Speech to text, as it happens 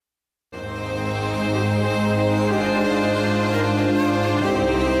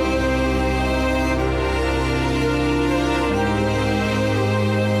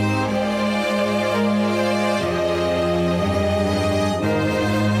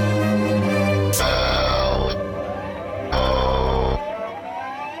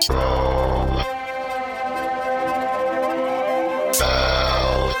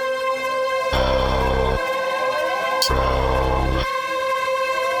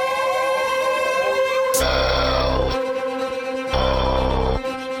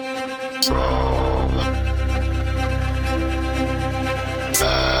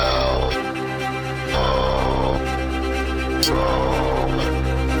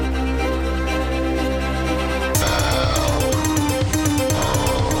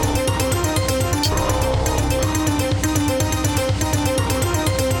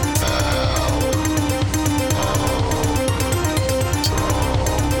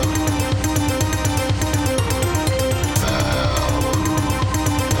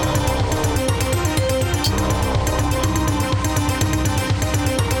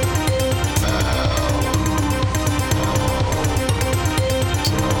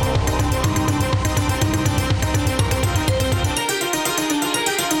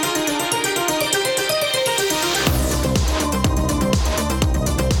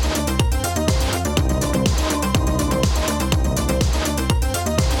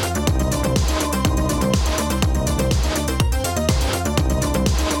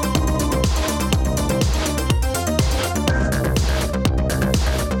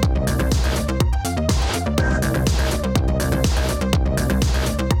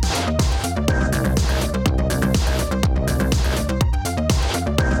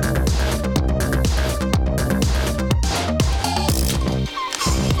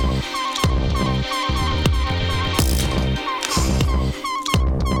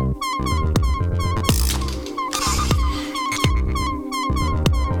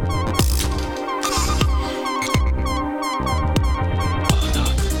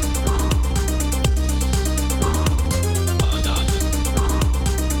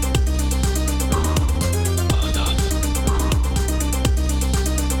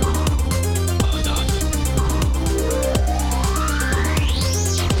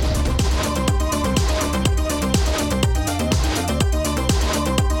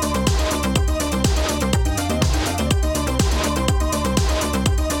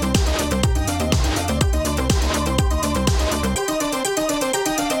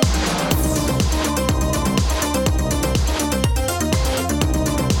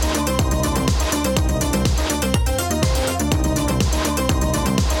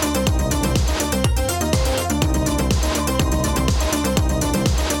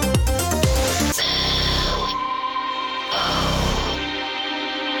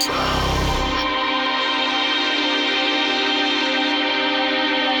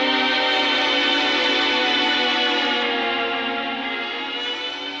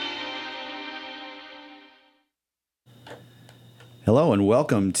Hello and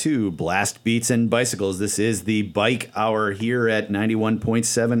welcome to Blast Beats and Bicycles. This is the Bike Hour here at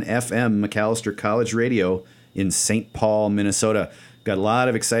 91.7 FM Macalester College Radio in St. Paul, Minnesota. Got a lot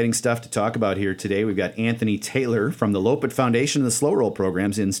of exciting stuff to talk about here today. We've got Anthony Taylor from the Lopet Foundation and the Slow Roll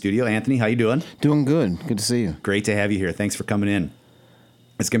programs in studio. Anthony, how you doing? Doing good. Good to see you. Great to have you here. Thanks for coming in.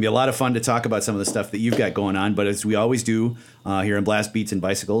 It's going to be a lot of fun to talk about some of the stuff that you've got going on, but as we always do here in Blast Beats and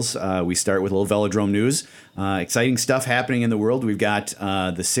Bicycles, we start with a little velodrome news. Exciting stuff happening in the world. We've got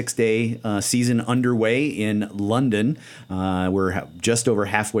the 6-day season underway in London. We're just over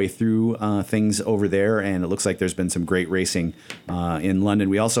halfway through things over there, and it looks like there's been some great racing in London.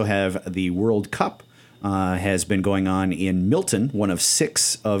 We also have the World Cup. Has been going on in Milton, one of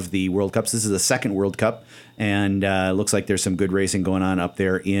 6 of the World Cups. This is the second World Cup, and looks like there's some good racing going on up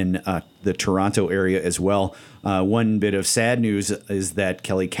there in the Toronto area as well. One bit of sad news is that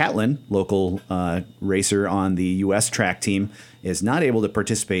Kelly Catlin, local racer on the U.S. track team, is not able to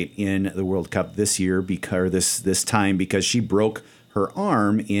participate in the World Cup this year this time because she broke her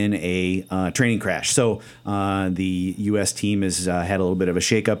arm in a training crash. So the U.S. team has had a little bit of a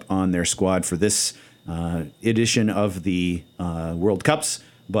shakeup on their squad for this edition of the World Cups,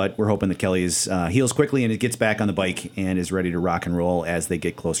 but we're hoping that Kelly heals quickly and it gets back on the bike and is ready to rock and roll as they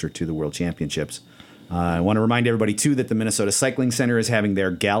get closer to the World Championships. I want to remind everybody, too, that the Minnesota Cycling Center is having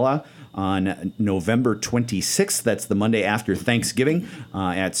their gala on November 26th. That's the Monday after Thanksgiving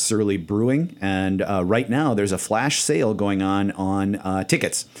at Surly Brewing. And right now, there's a flash sale going on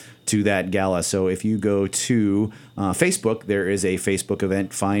tickets to that gala. So if you go to Facebook, there is a Facebook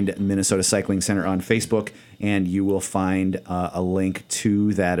event. Find Minnesota Cycling Center on Facebook, and you will find a link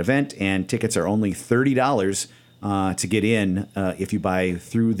to that event. And tickets are only $30 to get in if you buy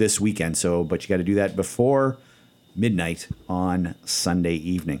through this weekend. But you got to do that before midnight on Sunday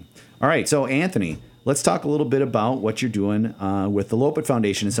evening. All right, so Anthony, let's talk a little bit about what you're doing with the Lopet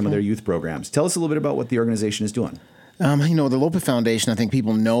Foundation and some of their youth programs. Tell us a little bit about what the organization is doing. The Lopet Foundation, I think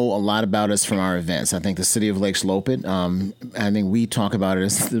people know a lot about us from our events. I think the City of Lakes Lopet, I think we talk about it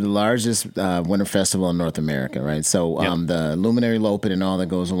as the largest winter festival in North America, right? So the Luminary Lopet and all that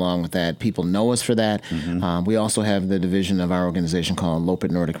goes along with that, people know us for that. Mm-hmm. We also have the division of our organization called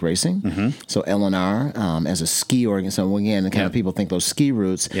Lopet Nordic Racing. Mm-hmm. So LNR as a ski organization. So again, the kind of people think those ski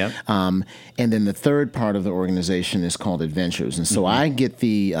routes. Yep. And then the third part of the organization is called Adventures. And so I get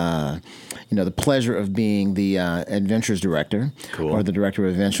the pleasure of being the Adventures Director, or the Director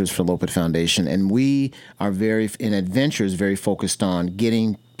of Adventures for Lopet Foundation. And we are in Adventures very focused on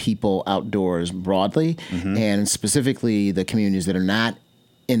getting people outdoors broadly, and specifically the communities that are not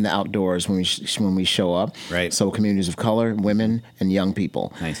in the outdoors when we show up. Right. So communities of color, women, and young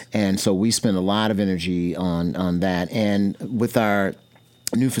people. Nice. And so we spend a lot of energy on that. And with our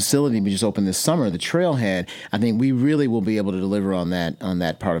new facility we just opened this summer, the Trailhead, I think we really will be able to deliver on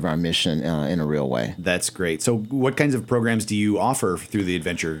that part of our mission in a real way. That's great. So what kinds of programs do you offer through the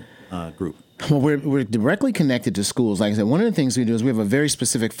Adventure group? Well, we're directly connected to schools. Like I said, one of the things we do is we have a very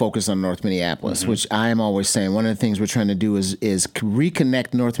specific focus on North Minneapolis, which I am always saying one of the things we're trying to do is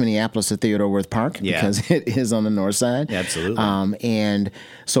reconnect North Minneapolis to Theodore Wirth Park because it is on the north side. Yeah, absolutely. And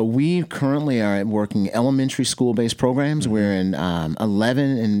so we currently are working elementary school-based programs. We're in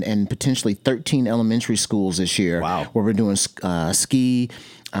 11 and potentially 13 elementary schools this year. Wow. Where we're doing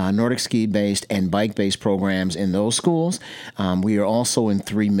Nordic ski-based and bike-based programs in those schools. We are also in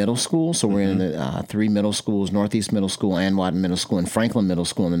 3 middle schools. So we're in the 3 middle schools, Northeast Middle School, Anwatin Middle School, and Franklin Middle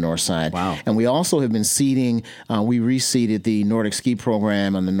School on the north side. Wow. And we also have been seeding, we reseeded the Nordic ski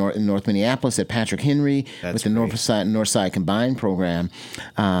program in North Minneapolis at Patrick Henry with the North Side Combined program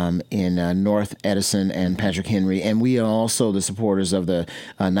in North Edison and Patrick Henry. And we are also the supporters of the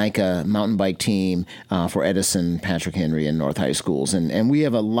NICA mountain bike team for Edison, Patrick Henry, and North High Schools. And we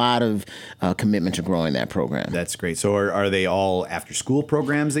have a lot of commitment to growing that program. That's great. So are they all after-school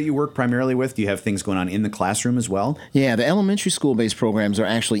programs that you work primarily with? Do you have things going on in the classroom as well? Yeah, the elementary school-based programs are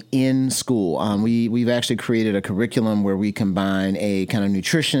actually in school. We've actually created a curriculum where we combine a kind of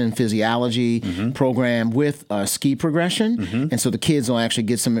nutrition and physiology program with ski progression. And so the kids will actually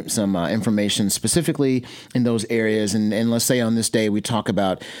get some information specifically in those areas. And let's say on this day we talk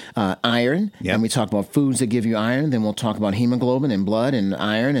about iron, and we talk about foods that give you iron. Then we'll talk about hemoglobin and blood and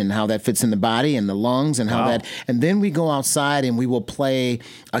iron and how that fits in the body and the lungs and how that. And then we go outside and we will play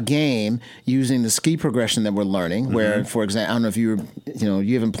a game using the ski progression that we're learning. Where, for example, I don't know if you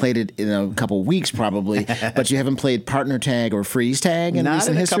haven't played it in a couple of weeks probably, but you haven't played partner tag or freeze tag in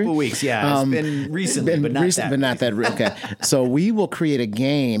recent history. Not in a couple of weeks. Yeah, it's been recently, but not that. Okay, so we will create a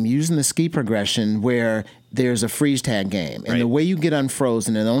game using the ski progression where there's a freeze tag game. And Right. the way you get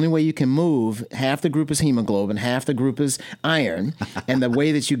unfrozen, and the only way you can move, half the group is hemoglobin, half the group is iron. And the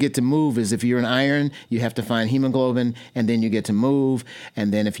way that you get to move is if you're an iron, you have to find hemoglobin, and then you get to move.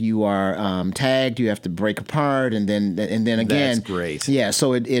 And then if you are tagged, you have to break apart, and then again. That's great. Yeah,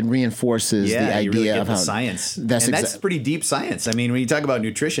 so it reinforces the idea you really get of the how science. That's That's pretty deep science. I mean, when you talk about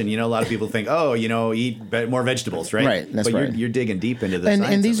nutrition, a lot of people think, eat more vegetables, right? Right, that's but right. You're digging deep into the and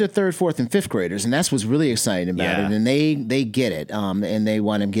science. and these of are it. third, fourth, and fifth graders, and that's what's really exciting about Yeah. it. And they get it, and they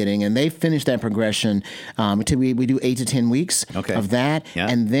wind up getting, and they finish that progression. We do 8 to 10 weeks Okay. of that, Yeah.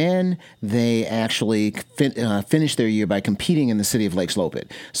 and then they actually finish their year by competing in the city of Lake Lopet.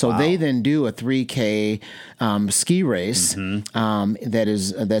 So they then do a 3K ski race.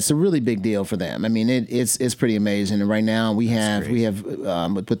 Mm-hmm. That's a really big deal for them. I mean, it's pretty amazing. And right now we have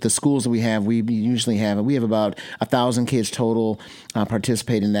with the schools that we have about 1,000 kids total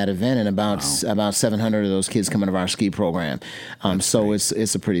participate in that event, and about 700 of those kids come out of our ski program. So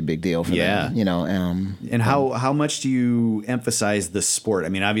it's a pretty big deal for them. And how much do you emphasize the sport? I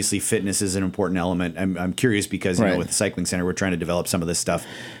mean, obviously fitness is an important element. I'm curious because with the cycling center, we're trying to develop some of this stuff,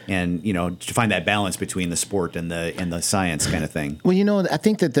 and to find that balance between the sport and the science kind of thing. Well, I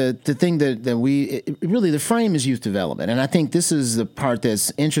think that the thing that we really, the frame is youth development, and I think this is the part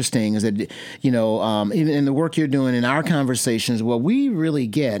that's interesting is that even in the work you're doing in our conversations, what we really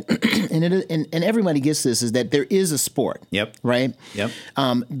get, and everybody gets this, is that there is a sport. Yep. Right. Yep.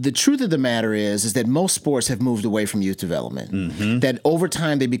 The truth of the matter is that most sports have moved away from youth development. Mm-hmm. That over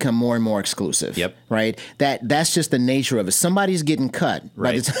time they become more and more exclusive. Yep. Right. That's just the nature of it. Somebody's getting cut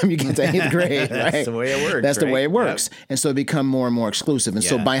by the time you get to 8th grade. That's right? the way it works. That's the right? way it works. Yep. And so it become more and more exclusive. And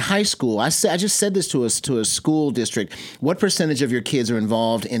so Yeah. by high school, I just said this to a school district. What percentage of your kids are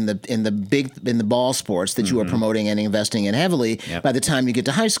involved in the ball sports that you are promoting and investing in heavily by the time you get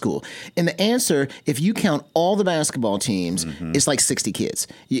to high school? And the answer, if you count all the basketball teams, it's like 60 kids.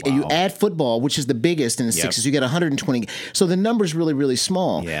 You add football, which is the biggest in the 60s, you get 120. So the number's really, really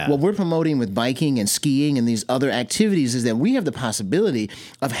small. Yeah. What we're promoting with biking and skiing and these other activities is that we have the possibility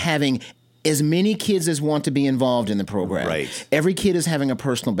of having as many kids as want to be involved in the program. Right. Every kid is having a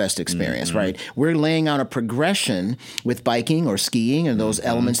personal best experience, right? We're laying out a progression with biking or skiing and those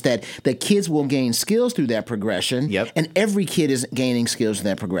elements that kids will gain skills through that progression. Yep. And every kid is gaining skills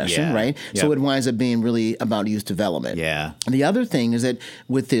through that progression, Yeah. right? Yep. So it winds up being really about youth development. Yeah. And the other thing is that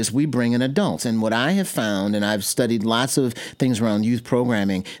with this, we bring in adults. And what I have found, and I've studied lots of things around youth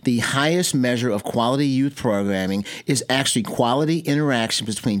programming, the highest measure of quality youth programming is actually quality interaction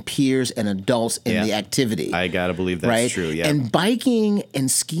between peers and adults in the activity. I gotta believe that's right? true. Yeah. And biking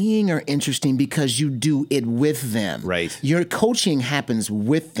and skiing are interesting because you do it with them. Right. Your coaching happens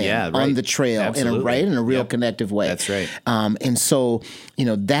with them on the trail Absolutely. in a real Yep. connective way. That's right. And so,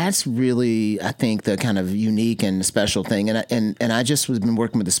 that's really, I think, the kind of unique and special thing. And I just was been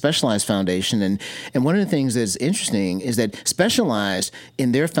working with the Specialized Foundation, and one of the things that's interesting is that Specialized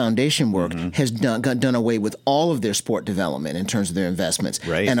in their foundation work has done away with all of their sport development in terms of their investments.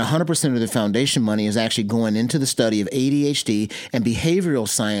 Right. And 100% of the foundation money is actually going into the study of ADHD and behavioral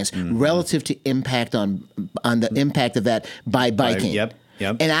science relative to impact on the impact of that by biking. Yep.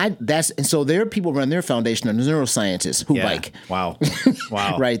 Yep. And so there are people run their foundation are neuroscientists who bike. Wow.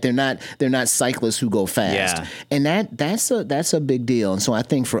 Wow. Right. They're not cyclists who go fast. Yeah. And that's a big deal. And so I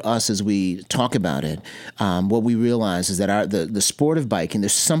think for us as we talk about it, what we realize is that the sport of biking,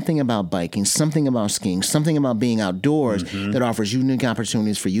 there's something about biking, something about skiing, something about being outdoors that offers unique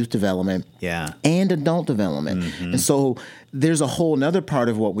opportunities for youth development and adult development. And so there's a whole another part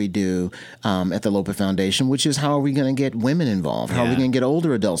of what we do at the Lopet Foundation, which is how are we going to get women involved? How are we going to get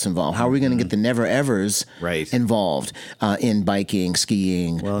older adults involved? How are we going to get the never-evers involved in biking,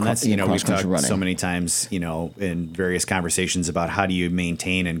 skiing, well, and that's, we've talked running. so many times, in various conversations about how do you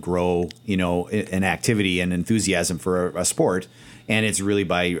maintain and grow, an activity and enthusiasm for a sport. And it's really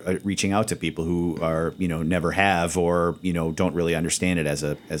by reaching out to people who are, never have or, don't really understand it as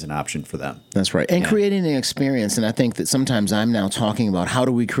an option for them. That's right. And creating an experience. And I think that sometimes I'm now talking about how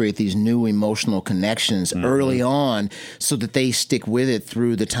do we create these new emotional connections early on so that they stick with it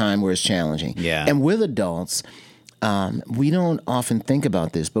through the time where it's challenging. Yeah. And with adults, we don't often think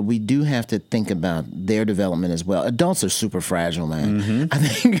about this, but we do have to think about their development as well. Adults are super fragile, man. I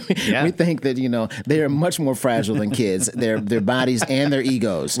think we think that they are much more fragile than kids. Their bodies and their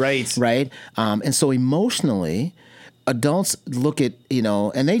egos. Right. And so emotionally, adults look at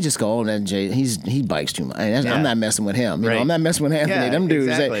and they just go, "Oh, that Jay, he bikes too much. I'm not messing with him. I'm not messing with Anthony. Them dudes,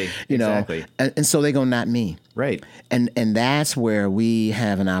 exactly. And so they go, not me." Right. And that's where we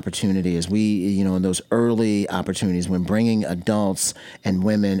have an opportunity, is we, in those early opportunities when bringing adults and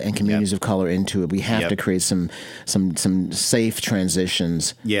women and communities of color into it, we have to create some safe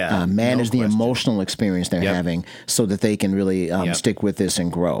transitions. Yeah. Manage the emotional experience they're having so that they can really stick with this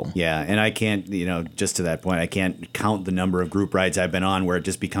and grow. Yeah. And I can't, just to that point, I can't count the number of group rides I've been on where it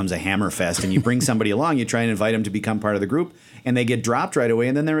just becomes a hammer fest, and you bring somebody along, you try and invite them to become part of the group, and they get dropped right away,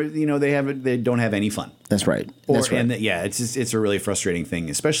 and then they don't have any fun. That's right. That's right. And it's a really frustrating thing,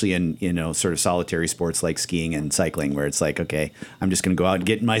 especially in sort of solitary sports like skiing and cycling, where it's like, okay, I'm just going to go out and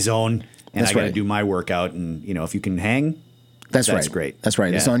get in my zone, and I got to do my workout, and if you can hang. That's right. Great. That's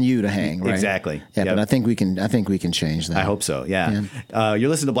right. Yeah. It's on you to hang, right? Exactly. Yeah, but I think we can change that. I hope so. Yeah. You're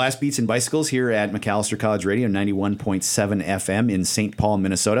listening to Blast Beats and Bicycles here at McAllister College Radio, 91.7 FM in St. Paul,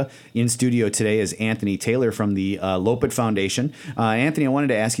 Minnesota. In studio today is Anthony Taylor from the Lopet Foundation. Anthony, I wanted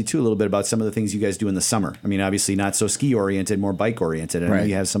to ask you too a little bit about some of the things you guys do in the summer. I mean, obviously not so ski oriented, more bike oriented. I know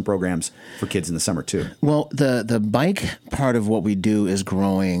you have some programs for kids in the summer too. Well, the bike part of what we do is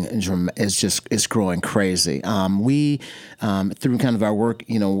growing. It's growing crazy. We through kind of our work,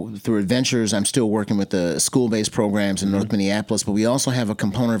 through Adventures, I'm still working with the school-based programs in North Minneapolis, but we also have a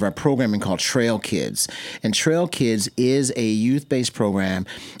component of our programming called Trail Kids. And Trail Kids is a youth-based program,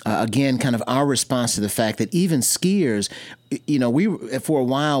 again, kind of our response to the fact that even skiers, for a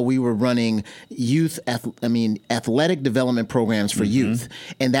while we were running athletic development programs for youth,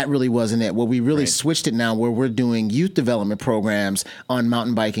 and that really wasn't it. Well, we really switched it now, where we're doing youth development programs on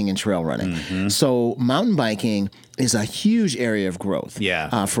mountain biking and trail running. So mountain biking is a huge area of growth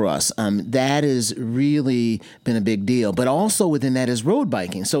for us. That has really been a big deal. But also within that is road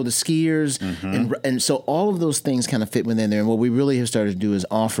biking. So the skiers and so all of those things kind of fit within there. And what we really have started to do is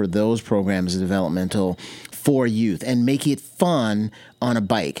offer those programs as developmental for youth and make it fun on a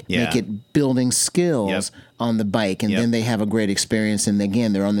bike. Make it building skills on the bike. And then they have a great experience. And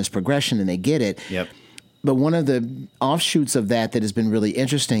again, they're on this progression and they get it. But one of the offshoots of that has been really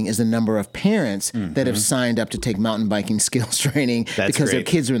interesting is the number of parents that have signed up to take mountain biking skills training because their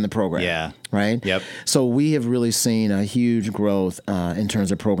kids are in the program. Yeah. Right? Yep. So we have really seen a huge growth in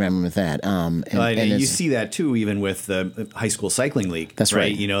terms of programming with that. And you see that too, even with the high school cycling league. That's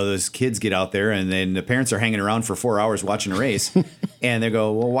right. Those kids get out there and then the parents are hanging around for 4 hours watching a race and they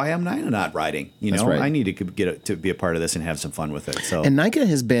go, well, why am I not riding? I need to be a part of this and have some fun with it. So, and NICA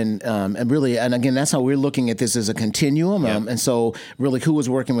has been really, and again, that's how we're looking at this as a continuum. And so really who was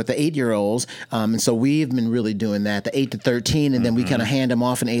working with the 8-year-olds. And so we've been really doing that, the 8 to 13, and then we kind of hand them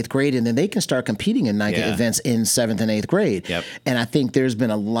off in 8th grade, and then they can start competing in NICA events in 7th and 8th grade. And I think there's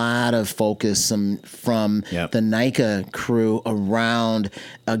been a lot of focus from the NICA crew around,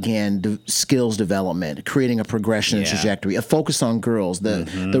 again, skills development, creating a progression and trajectory, a focus on girls.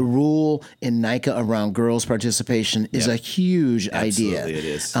 The rule in NICA around girls' participation is a huge idea. Absolutely, it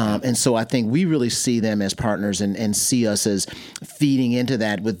is. And so I think we really see them as partners and see us as feeding into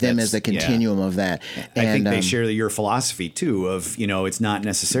that with them as the continuum of that. I think they share your philosophy too of, it's not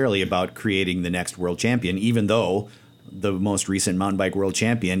necessarily about creating the next world champion, even though the most recent mountain bike world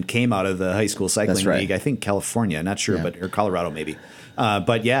champion came out of the high school cycling league. I think California, not sure, or Colorado maybe.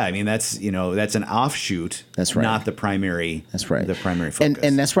 But that's an offshoot. That's right. Not the primary. That's right. The primary focus.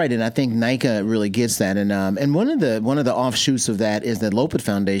 And that's right. And I think NICA really gets that. And one of the offshoots of that is the Lopet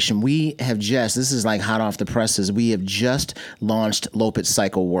Foundation. We have this is like hot off the presses. We have just launched Lopet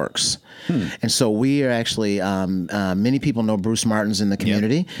Cycle Works. And so we are actually many people know Bruce Martins in the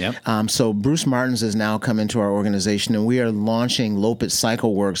community. So Bruce Martins has now come into our organization, and we are launching Lopet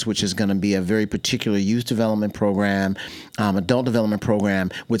Cycle Works, which is going to be a very particular youth development program, adult development program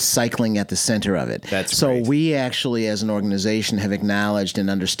with cycling at the center of it. That's so great. We actually, as an organization, have acknowledged and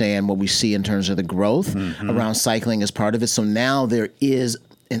understand what we see in terms of the growth around cycling as part of it. So now there is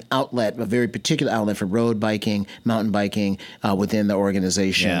an outlet, a very particular outlet for road biking, mountain biking within the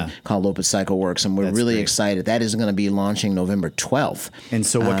organization called Lopet Cycle Works, and we're really excited. That is going to be launching November 12th. And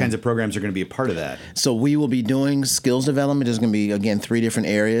so what kinds of programs are going to be a part of that? So we will be doing skills development. There's going to be, again, 3 different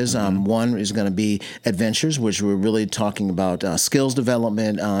areas. One is going to be Adventures, which we're really talking about skills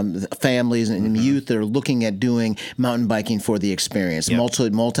development, families and youth that are looking at doing mountain biking for the experience,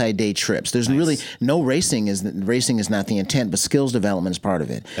 multi-day trips. There's really no racing is not the intent, but skills development is part of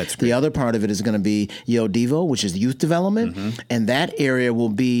it. That's great. The other part of it is going to be Yo Devo, which is youth development, and that area will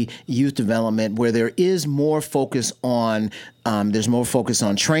be youth development where there is more focus on There's more focus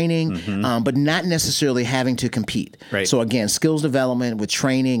on training, but not necessarily having to compete. Right. So again, skills development with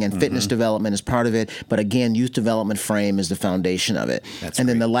training and fitness development is part of it. But again, youth development frame is the foundation of it. That's then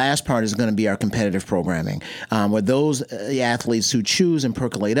great. the last part is going to be our competitive programming, where those athletes who choose and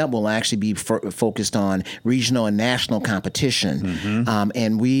percolate up will actually be focused on regional and national competition.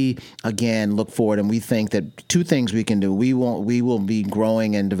 And we again look forward, and we think that two things we can do. We will be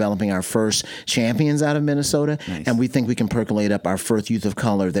growing and developing our first champions out of Minnesota, and we think we can percolate up our first youth of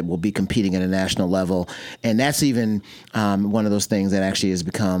color that will be competing at a national level. And that's even one of those things that actually has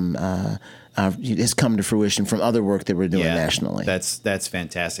become has come to fruition from other work that we're doing nationally. That's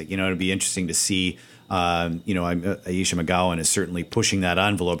fantastic. You know, it'd be interesting to see. Aisha McGowan is certainly pushing that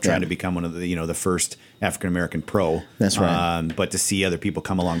envelope, trying to become one of the the first African American pro. That's right. But to see other people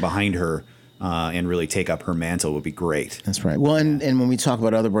come along behind her and really take up her mantle would be great. That's right. Well, and when we talk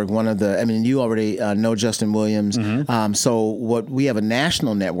about other work, you already know Justin Williams. So we have a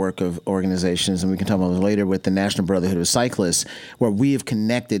national network of organizations, and we can talk about it later with the National Brotherhood of Cyclists, where we have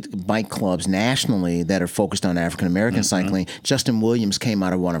connected bike clubs nationally that are focused on African American cycling. Justin Williams came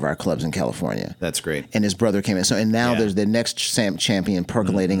out of one of our clubs in California. That's great. And his brother came in. So, and now there's the next champion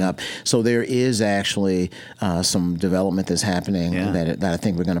percolating up. So there is actually some development that's happening that I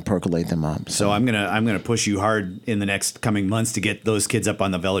think we're going to percolate them up. So I'm gonna push you hard in the next coming months to get those kids up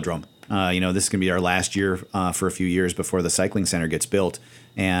on the velodrome. This is gonna be our last year for a few years before the cycling center gets built,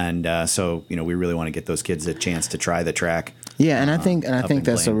 and so we really want to get those kids a chance to try the track. Yeah, and I think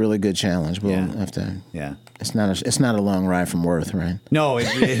that's a really good challenge. We'll have to. Yeah. It's not a long ride from Worth, right? No,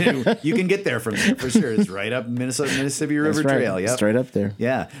 you can get there from there for sure. It's right up Mississippi River Trail. Yep. Straight up there.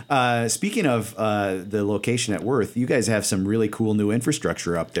 Yeah. Speaking of the location at Worth, you guys have some really cool new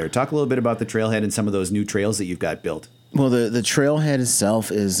infrastructure up there. Talk a little bit about the trailhead and some of those new trails that you've got built. Well, the trailhead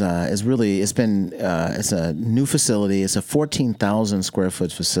itself is really it's a new facility. It's a 14,000 square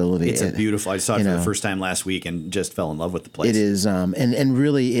foot facility. It's beautiful. I saw it for the first time last week and just fell in love with the place. It is, and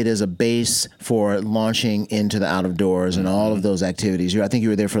really it is a base for launching into the out of doors and all of those activities. I think you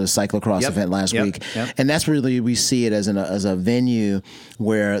were there for the cyclocross event last week, and that's really we see it as a venue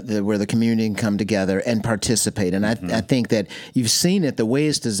where the community can come together and participate. And I think that you've seen it. The way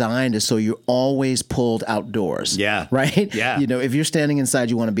it's designed is so you're always pulled outdoors. Yeah. Right. Yeah. If you're standing inside,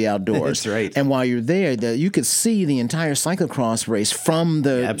 you want to be outdoors. That's right. And while you're there, you could see the entire cyclocross race from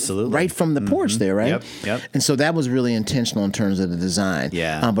right from the porch there, right? Yep. And so that was really intentional in terms of the design.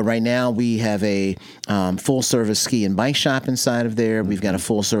 Yeah. But right now we have a full service ski and bike shop inside of there. We've got a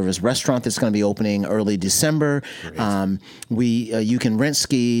full service restaurant that's going to be opening early December. You can rent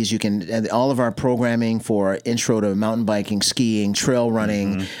skis. You can all of our programming for intro to mountain biking, skiing, trail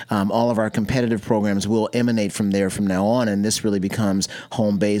running, all of our competitive programs will emanate from there from now on, and this really becomes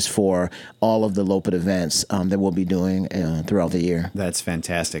home base for all of the Lopet events that we'll be doing throughout the year. That's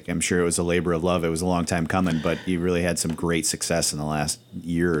fantastic. I'm sure it was a labor of love. It was a long time coming, but you really had some great success in the last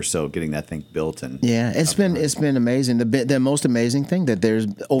year or so getting that thing built. And it's been amazing. The most amazing thing that there's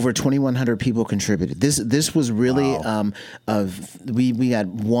over 2,100 people contributed. This was really we got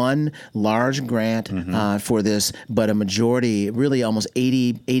one large grant for this, but a majority, really almost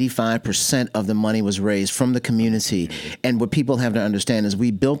 85% of the money was raised from the community. And what people have to understand is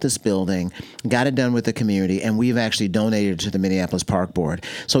we built this building, got it done with the community, and we've actually donated it to the Minneapolis Park Board.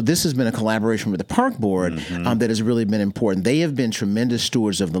 So this has been a collaboration with the Park Board that has really been important. They have been tremendous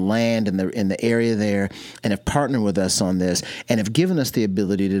stewards of the land and in the area there, and have partnered with us on this, and have given us the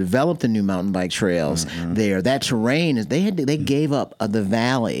ability to develop the new mountain bike trails there. That terrain is they gave up the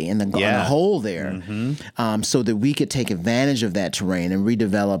valley and the hole there, so that we could take advantage of that terrain and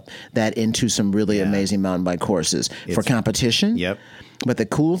redevelop that into some really amazing mountain bike courses for competition. Yep. But the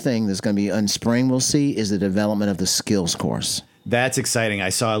cool thing that's going to be in spring we'll see is the development of the skills course. That's exciting. I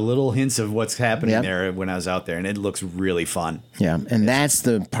saw little hints of what's happening there when I was out there, and it looks really fun. Yeah, and that's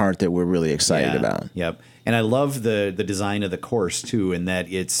the part that we're really excited about. Yep. And I love the design of the course too, in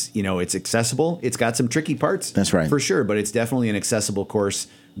that it's accessible. It's got some tricky parts. That's right. For sure, but it's definitely an accessible course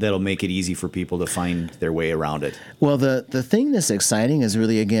that'll make it easy for people to find their way around it. Well, the thing that's exciting is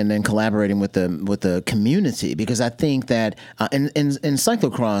really, again, then collaborating with the community, because I think that in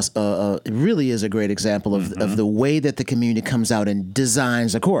cyclocross it really is a great example of the way that the community comes out and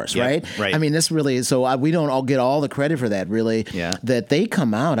designs a course, right? Right. I mean, this really, so we don't all get all the credit for that, really, that they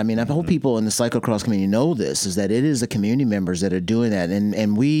come out. I mean, I hope people in the cyclocross community know this, is that it is the community members that are doing that.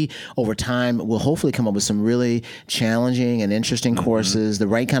 And we, over time, will hopefully come up with some really challenging and interesting courses, the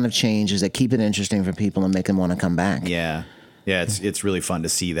right kind of changes that keep it interesting for people and make them want to come back. Yeah. Yeah, it's really fun to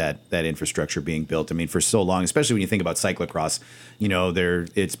see that infrastructure being built. I mean, for so long, especially when you think about cyclocross,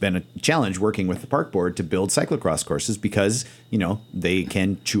 it's been a challenge working with the park board to build cyclocross courses because they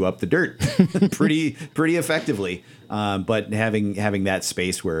can chew up the dirt pretty effectively. But having that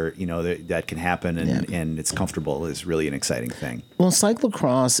space where that can happen and it's comfortable is really an exciting thing. Well,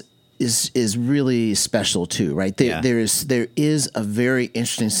 cyclocross is really special too, right? There is a very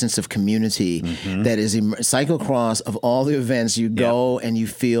interesting sense of community that is cyclocross. Of all the events, you go and you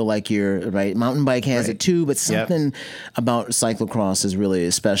feel like you're right. Mountain bike has it too, but something about cyclocross is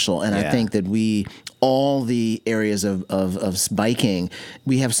really special. And I think that all the areas of biking,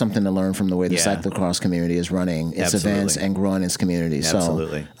 we have something to learn from the way the cyclocross community is running its events and growing its community.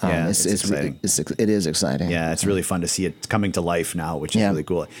 Absolutely. So it's exciting. It is exciting. Yeah, it's really fun to see it coming to life now, which is really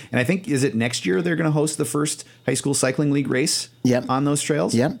cool. And I think, is it next year they're going to host the first high school cycling league race on those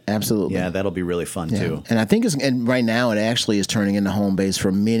trails? Yep, absolutely. Yeah, that'll be really fun too. And I think and right now it actually is turning into home base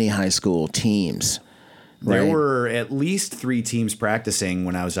for many high school teams. There were at least 3 teams practicing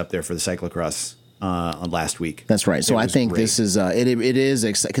when I was up there for the cyclocross last week. That's right. So I think this is it is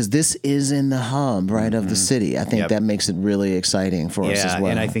because this is in the hub of the city. I think that makes it really exciting for us as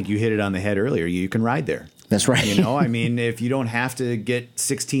well. And I think you hit it on the head earlier. You can ride there. That's right. I mean, if you don't have to get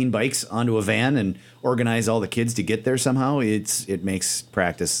 16 bikes onto a van and organize all the kids to get there somehow, it makes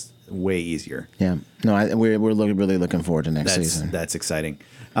practice way easier. Yeah. No, we're really looking forward to next season. That's exciting.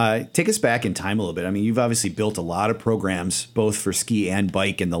 Take us back in time a little bit. I mean, you've obviously built a lot of programs, both for ski and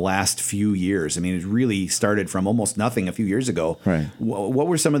bike, in the last few years. I mean, it really started from almost nothing a few years ago. Right. What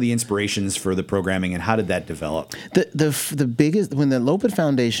were some of the inspirations for the programming, and how did that develop? The biggest, when the Lopet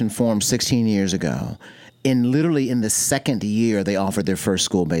Foundation formed 16 years ago, literally in the second year, they offered their first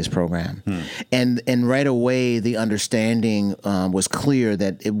school-based program, and right away the understanding was clear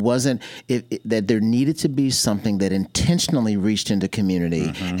that it wasn't that there needed to be something that intentionally reached into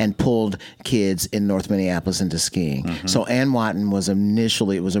community and pulled kids in North Minneapolis into skiing. So Ann Watton was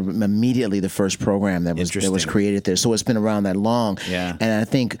immediately the first program that was created there. So it's been around that long, and I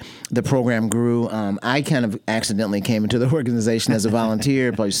think the program grew. I kind of accidentally came into the organization as a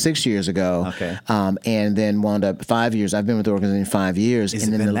volunteer probably 6 years ago, and then wound up 5 years. I've been with the organization 5 years. Has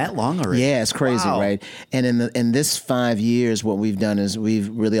it been that long already? Yeah, it's crazy, right? And in this 5 years, what we've done is we've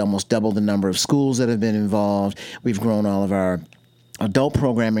really almost doubled the number of schools that have been involved. We've grown all of our adult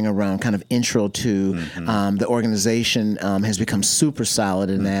programming around kind of intro to the organization has become super solid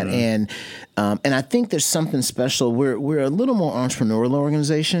in that, and I think there's something special. We're a little more entrepreneurial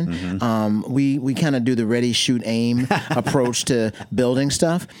organization. We kind of do the ready, shoot, aim approach to building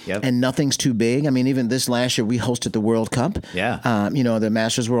stuff, and nothing's too big. I mean, even this last year we hosted the World Cup. The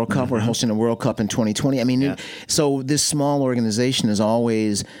Masters World Cup. We're hosting the World Cup in 2020. I mean, so this small organization has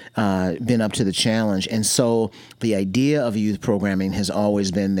always been up to the challenge, and so the idea of youth programming has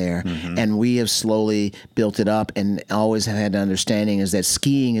always been there, and we have slowly built it up, and always have had the understanding is that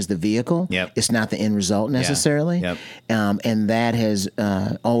skiing is the vehicle. It's not the end result necessarily, and that has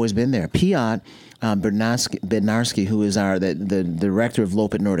always been there. Piotr Bednarski, who is the director of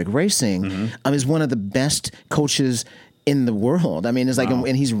Lopet Nordic Racing, is one of the best coaches in the world. I mean, it's like,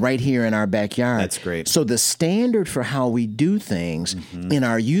 and he's right here in our backyard. That's great. So the standard for how we do things in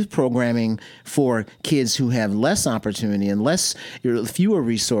our youth programming for kids who have less opportunity and fewer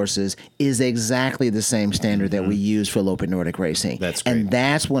resources is exactly the same standard that we use for Lopet Nordic Racing. That's great. And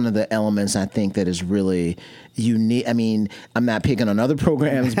that's one of the elements I think that is really unique. I mean, I'm not picking on other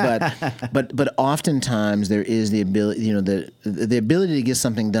programs, but oftentimes there is the ability, the ability to get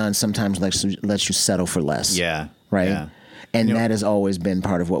something done sometimes lets you settle for less. Yeah. Right. Yeah. And that has always been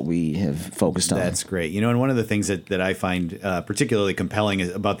part of what we have focused on. That's great. And one of the things that I find particularly compelling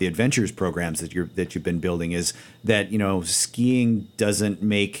about the adventures programs that you've been building is that, skiing doesn't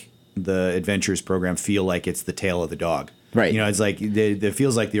make the adventures program feel like it's the tail of the dog. Right. It's like it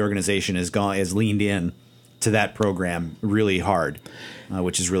feels like the organization has leaned in to that program really hard,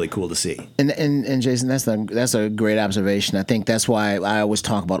 which is really cool to see. And Jason, that's a great observation. I think that's why I always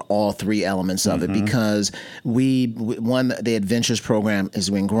talk about all 3 elements of it, because the Adventures program has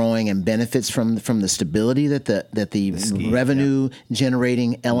been growing and benefits from the stability that the revenue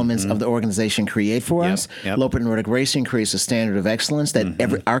generating elements of the organization create for us. Lopet Nordic Racing creates a standard of excellence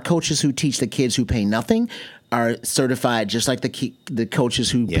that our coaches who teach the kids who pay nothing are certified, just like the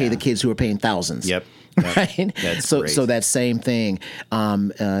coaches who pay the kids who are paying thousands. Right. That's so great. So that same thing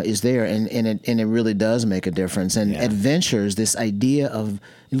is there, and it really does make a difference. And adventures, this idea of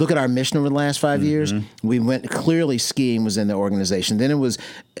look at our mission over the last 5 years. We went clearly skiing was in the organization. Then it was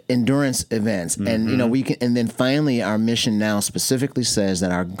endurance events, and and then finally our mission now specifically says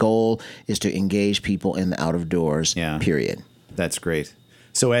that our goal is to engage people in the out of doors. Period. That's great.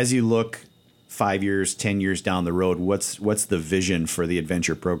 So as you look 5 years, 10 years down the road, what's the vision for the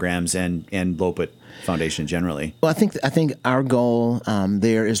adventure programs and Lopet Foundation generally? Well, I think our goal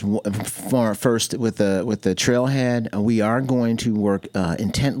there is for first with the trailhead. We are going to work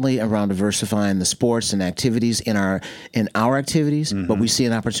intently around diversifying the sports and activities in our activities, but we see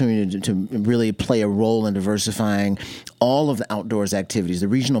an opportunity to really play a role in diversifying all of the outdoors activities. The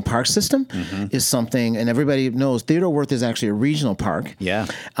regional park system is something, and everybody knows Theodore Wirth is actually a regional park. Yeah,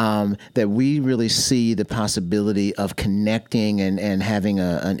 that we really see the possibility of connecting and having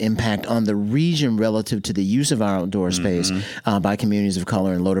an impact on the region relative to the use of our outdoor space by communities of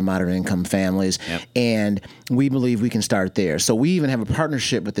color and low to moderate income families. Yep. And we believe we can start there. So we even have a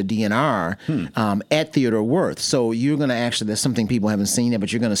partnership with the DNR at Theodore Wirth. So you're going to actually, that's something people haven't seen yet,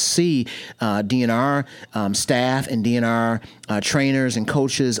 but you're going to see DNR staff and DNR trainers and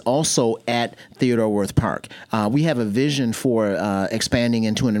coaches also at Theodore Wirth Park. We have a vision for expanding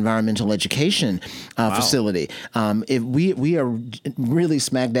into an environmental education facility. If we are really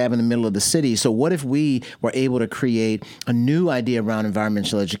smack dab in the middle of the city, so what if we were able to create a new idea around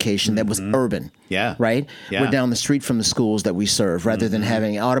environmental education that was urban? Yeah. Right? Yeah. We're down the street from the schools that we serve rather than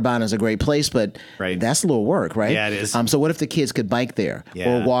having Audubon is a great place, but that's a little work, right? Yeah, it is. So what if the kids could bike there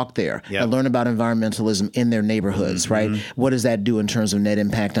or walk there and learn about environmentalism in their neighborhoods, right? What does that do in terms of net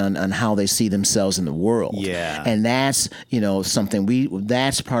impact on how they see themselves in the world? Yeah. And that's, something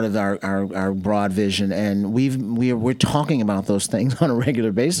that's part of our broad vision, and we're talking about those things on a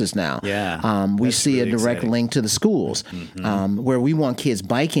regular basis now. Yeah. We That's see really a direct exciting. link to the schools where we want kids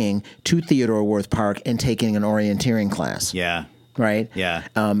biking to Theodore Wirth Park and taking an orienteering class. Yeah. Right. Yeah.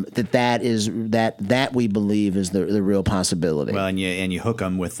 That we believe is the real possibility. Well, and you hook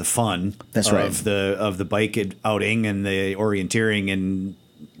them with the fun. That's of right. the bike outing and the orienteering, and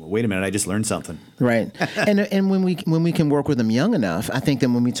wait a minute, I just learned something. Right. And when we can work with them young enough, I think that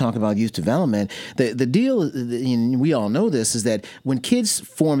when we talk about youth development, the deal, and we all know this, is that when kids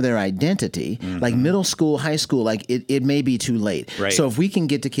form their identity, like middle school, high school, like it may be too late. Right. So if we can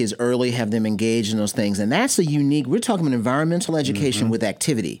get to kids early, have them engaged in those things, and that's we're talking about environmental education with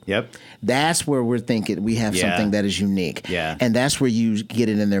activity. Yep. That's where we're thinking we have something that is unique. Yeah. And that's where you get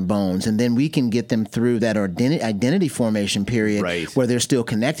it in their bones. And then we can get them through that identity formation period where they're still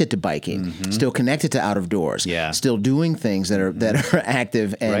connected to biking, still connected to out of doors, still doing things that are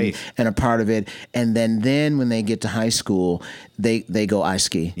active and a part of it. And then when they get to high school, they go ice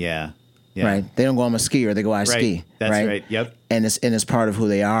ski. Yeah. Right. They don't go I'm a skier, they go ice ski. That's right. Yep. And it's part of who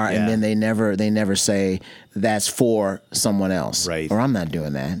they are. And then they never say that's for someone else. Right. Or I'm not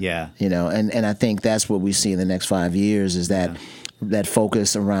doing that. Yeah. And I think that's what we see in the next 5 years is that that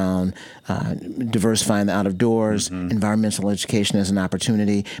focus around diversifying the out of doors, environmental education as an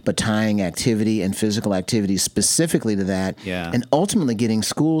opportunity, but tying activity and physical activity specifically to that, and ultimately getting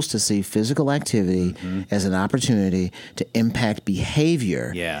schools to see physical activity as an opportunity to impact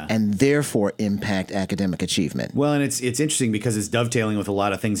behavior and therefore impact academic achievement. Well, and it's interesting because it's dovetailing with a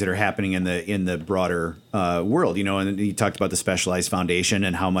lot of things that are happening in the broader world, and you talked about the Specialized Foundation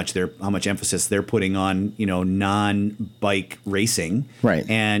and how much emphasis they're putting on, non-bike racing. Right.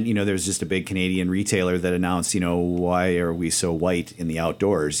 And, there's just a big Canadian retailer that announced, why are we so white in the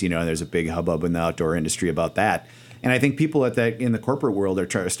outdoors? And there's a big hubbub in the outdoor industry about that. And I think people in the corporate world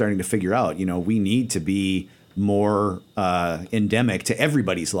are starting to figure out, we need to be more endemic to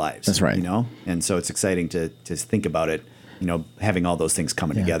everybody's lives. That's right. And so it's exciting to think about it, having all those things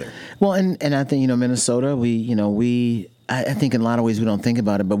coming together. Well, and I think, Minnesota, I think in a lot of ways we don't think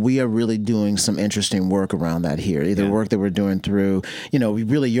about it, but we are really doing some interesting work around that here. Either work that we're doing through,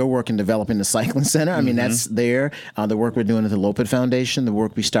 your work in developing the cycling center. I mean, that's there. The work we're doing at the Lopet Foundation, the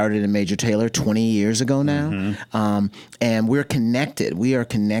work we started in Major Taylor 20 years ago now. And we're connected. We are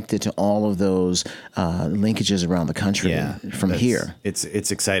connected to all of those linkages around the country from here. It's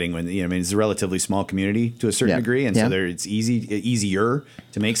exciting when, it's a relatively small community to a certain degree. And so it's easier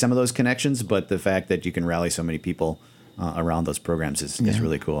to make some of those connections. But the fact that you can rally so many people around those programs is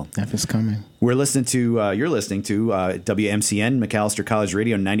really cool. That is coming. You're listening to WMCN, McAllister College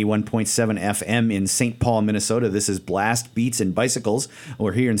Radio, 91.7 FM in St. Paul, Minnesota. This is Blast Beats and Bicycles.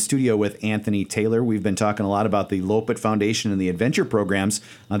 We're here in studio with Anthony Taylor. We've been talking a lot about the Lopet Foundation and the adventure programs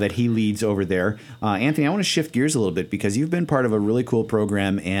that he leads over there. Anthony, I want to shift gears a little bit because you've been part of a really cool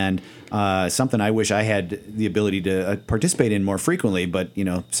program and something I wish I had the ability to participate in more frequently, but,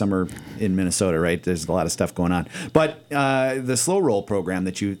 summer in Minnesota, right? There's a lot of stuff going on. But the slow roll program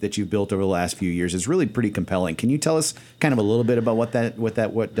that you built over the last few years is really pretty compelling. Can you tell us kind of a little bit about what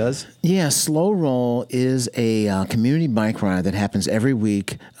does? Yeah, Slow Roll is a community bike ride that happens every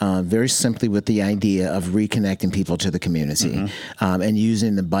week, very simply with the idea of reconnecting people to the community and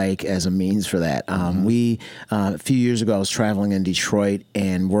using the bike as a means for that. We a few years ago, I was traveling in Detroit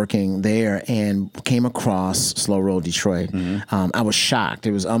and working there, and came across Slow Roll Detroit. I was shocked.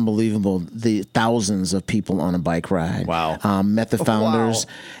 It was unbelievable, the thousands of people on a bike ride. Wow. Met the founders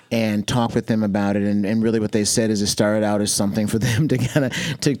and talked with them about it. And really what they said is it started out as something for them to kind of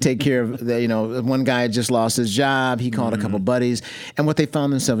to take care of. One guy had just lost his job. He called a couple buddies. And what they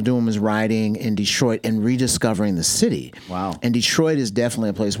found themselves doing was riding in Detroit and rediscovering the city. Wow. And Detroit is definitely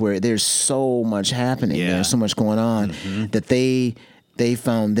a place where there's so much happening. Yeah. There's so much going on that they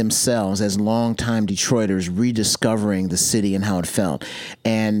found themselves as longtime Detroiters rediscovering the city and how it felt.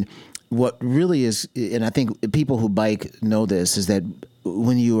 And what really is, and I think people who bike know this, is that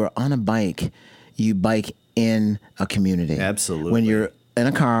when you are on a bike, you bike in a community. Absolutely. When you're in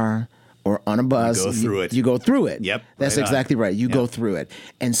a car or on a bus, you go through it. Yep, that's right exactly right. You go through it,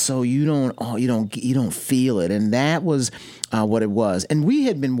 and so you don't feel it, and that was what it was. And we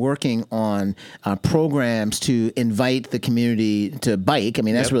had been working on programs to invite the community to bike. I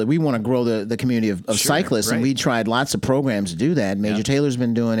mean, that's really, we want to grow the community of cyclists, and we tried lots of programs to do that. Major Taylor's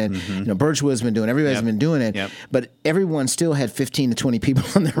been doing it. Birchwood's been doing it. Everybody's been doing it. But everyone still had 15 to 20 people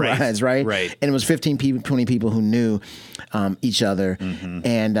on their rides, right? Right. And it was 15 people, 20 people who knew each other.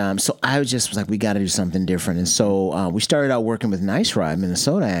 And so I was like, we got to do something different. And so we started out working with Nice Ride,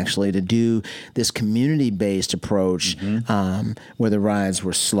 Minnesota, actually, to do this community-based approach where the rides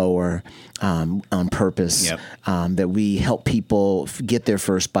were slower on purpose, that we help people get their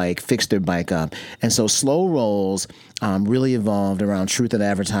first bike, fix their bike up. And so Slow Rolls really evolved around truth in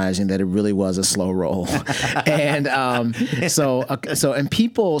advertising, that it really was a slow roll. And and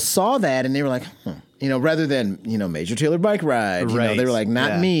people saw that and they were like, rather than, Major Taylor Bike Ride, they were like,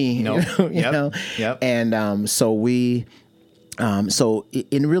 not me, And so we... So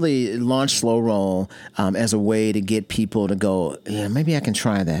it really launched Slow Roll as a way to get people to go, maybe I can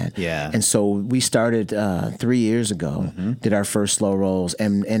try that. Yeah. And so we started 3 years ago, did our first Slow Rolls,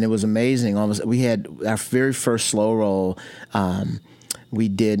 and it was amazing. We had our very first Slow Roll we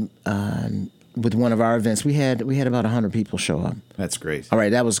did with one of our events. We had about 100 people show up. That's great. All right,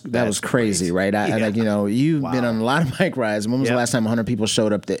 that was crazy, right? I like, you've been on a lot of bike rides. When was the last time 100 people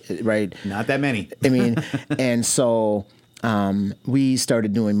showed up? Right? Not that many. I mean, and so... we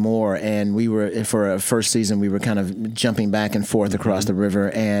started doing more, and we were, for a first season, we were kind of jumping back and forth across the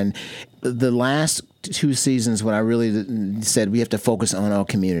river. And the last 2 seasons, when I really said we have to focus on our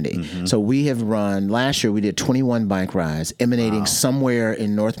community. So we have run, last year we did 21 bike rides emanating somewhere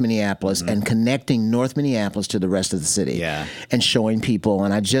in North Minneapolis and connecting North Minneapolis to the rest of the city and showing people.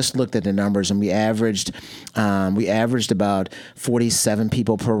 And I just looked at the numbers, and we averaged about 47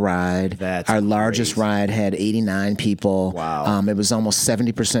 people per ride. That's our largest ride had 89 people. Wow. It was almost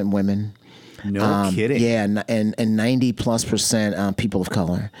 70% women. No kidding. Yeah, and 90+% people of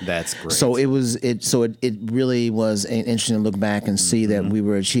color. That's great. So it really was interesting to look back and see that we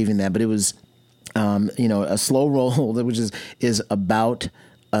were achieving that. But it was, a slow roll, which is about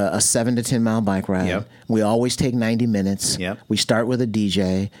a 7 to 10 mile bike ride. Yep. We always take 90 minutes. Yep. We start with a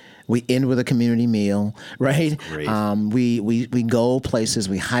DJ. We end with a community meal, right? That's great. We go places.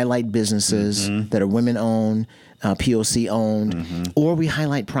 We highlight businesses that are women owned, POC owned, or we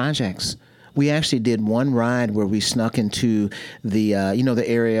highlight projects. We actually did one ride where we snuck into the the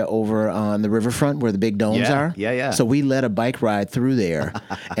area over on the riverfront where the big domes are. Yeah. So we led a bike ride through there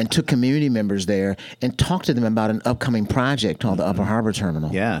and took community members there and talked to them about an upcoming project called the Upper Harbor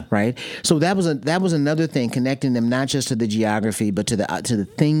Terminal. Yeah. Right. So that was another thing, connecting them not just to the geography but to the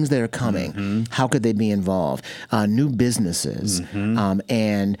things that are coming. How could they be involved? New businesses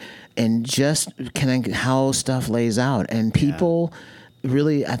and just connect how stuff lays out, and people.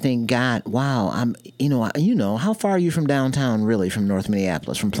 Really, I think wow, how far are you from downtown, really, from North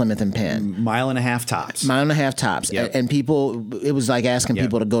Minneapolis, from Plymouth and Penn? Mile and a half tops. Yep. And people, it was like asking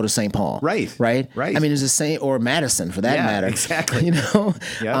people to go to St. Paul. Right. I mean, it's the same, or Madison, for that matter. Exactly.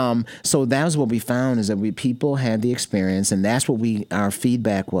 Yep. So that was what we found, is that people had the experience, and that's what our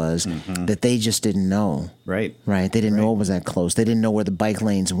feedback was, that they just didn't know. Right. They didn't know it was that close. They didn't know where the bike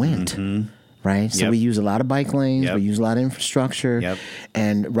lanes went. Right? So we use a lot of bike lanes, we use a lot of infrastructure,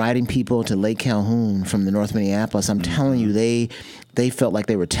 and riding people to Lake Calhoun from the North Minneapolis, I'm telling you, they felt like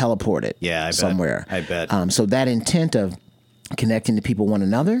they were teleported somewhere. I bet. So that intent of connecting to people one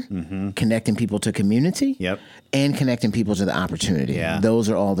another, connecting people to community, and connecting people to the opportunity. Those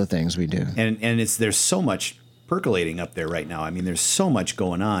are all the things we do. And there's so much percolating up there right now. I mean, there's so much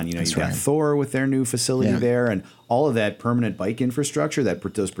going on. You know, you've got right. Thor with their new facility Yeah. there, and all of that permanent bike infrastructure,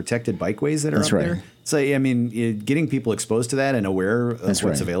 those protected bikeways that are That's up right. there. So, I mean, getting people exposed to that and aware of That's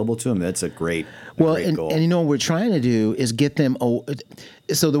what's right. available to them, that's a great goal. And you know what we're trying to do is get them.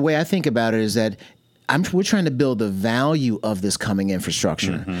 So the way I think about it is that we're trying to build the value of this coming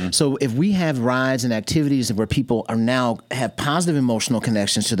infrastructure. Mm-hmm. So if we have rides and activities where people are now have positive emotional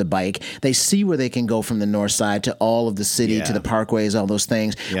connections to the bike, they see where they can go from the north side to all of the city, Yeah. to the parkways, all those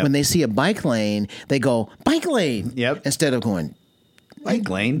things. Yep. When they see a bike lane, they go, bike lane, Yep. instead of going, Bike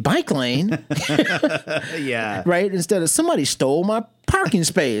lane. bike lane, Yeah. right? Instead of somebody stole my parking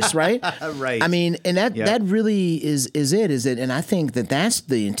space, right? Right. I mean, and that Yep. that really is it. And I think that's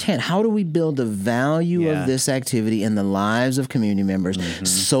the intent. How do we build the value Yeah. of this activity in the lives of community members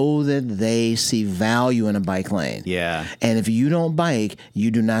so that they see value in a bike lane? Yeah. And if you don't bike, you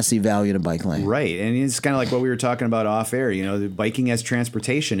do not see value in a bike lane. Right. And it's kind of like what we were talking about off air. You know, the biking as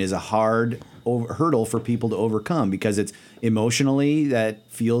transportation is a hard hurdle for people to overcome because it's emotionally that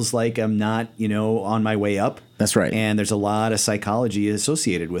feels like I'm not, on my way up. That's right. And there's a lot of psychology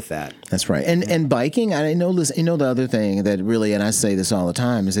associated with that. That's right. And biking, I know this. You know, the other thing that really, and I say this all the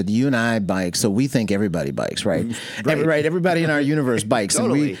time, is that you and I bike, so we think everybody bikes, right? Right. Everybody in our universe bikes,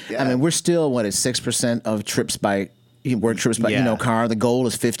 Totally, and yeah. I mean, we're still at 6% of trips by. Work trips, by Yeah. car. The goal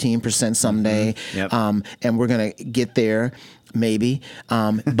is 15% someday, Yep. And we're gonna get there, maybe.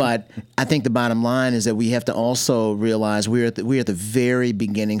 But I think the bottom line is that we have to also realize we're at the very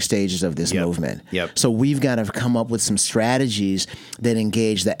beginning stages of this Yep. movement. Yep. So we've got to come up with some strategies that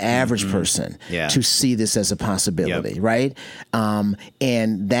engage the average person Yeah. to see this as a possibility, Yep. right?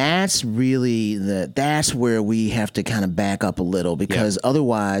 And that's really that's where we have to kind of back up a little because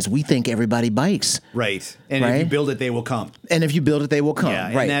otherwise we think everybody bikes. Right. And if you Right? build it, they will come. And if you build it, they will come.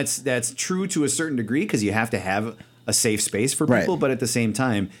 Yeah. right. And that's true to a certain degree because you have to have a safe space for Right. people. But at the same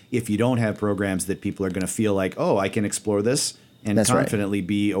time, if you don't have programs that people are going to feel like, oh, I can explore this and That's right. confidently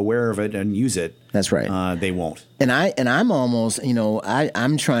be aware of it and use it. That's right. They won't. And I'm almost,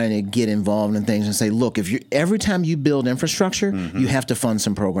 I'm trying to get involved in things and say, look, every time you build infrastructure, you have to fund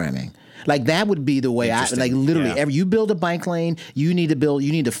some programming. Like that would be the way Interesting. literally, Yeah. you build a bike lane, you need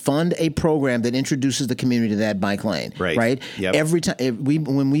to fund a program that introduces the community to that bike lane. Right. Right. Yep. Every time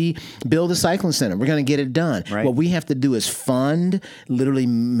when we build a cycling center, we're going to get it done. Right. What we have to do is literally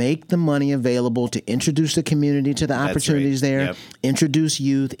make the money available to introduce the community to the opportunities right. there, Yep. introduce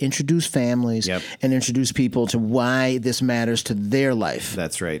youth, introduce families, Yep. and introduce people to why this matters to their life.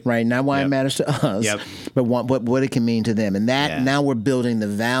 That's right. Right. Not why it Yep. matters to us, Yep. but what it can mean to them. And Yeah. now we're building the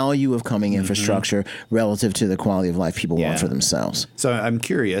value of coming infrastructure relative to the quality of life people Yeah. want for themselves. So I'm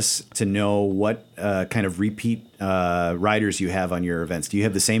curious to know what kind of repeat riders you have on your events. Do you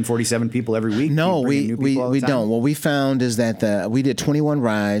have the same 47 people every week? No, Do you bring in new people all the we time? don't. What we found is that we did 21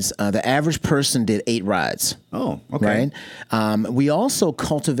 rides. The average person did 8 rides. Oh, okay. Right. We also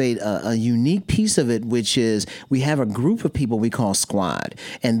cultivate a unique piece of it, which is we have a group of people we call Squad,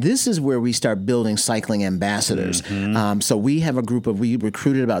 and this is where we start building cycling ambassadors. So we have we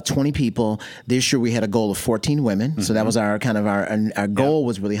recruited about 20 people. This year we had a goal of 14 women. So that was our goal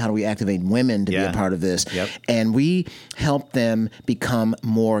was really how do we activate women to be a part of this, Yep. and we help them become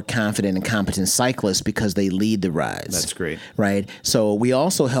more confident and competent cyclists because they lead the rides. That's great. Right. So we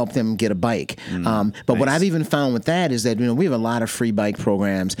also help them get a bike. But what nice. I've even found with that is that we have a lot of free bike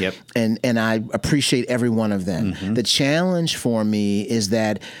programs. Yep. And I appreciate every one of them. The challenge for me is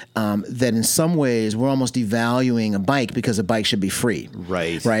that that in some ways we're almost devaluing a bike because a bike should be free.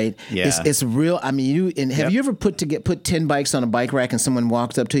 Right. Right. Yeah. It's real. I mean, have Yep. you ever put 10 bikes on a bike rack and someone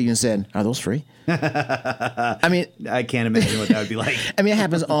walked up to you and said, "Are those free?" I mean, I can't imagine what that would be like. it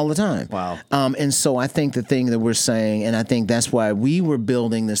happens all the time. Wow. And so I think the thing that we're saying, and I think that's why we were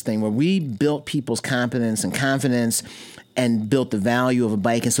building this thing where we built people's competence and confidence and built the value of a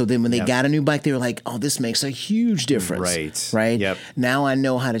bike. And so then when they Yep. got a new bike, they were like, oh, this makes a huge difference. Right. Right. Yep. Now I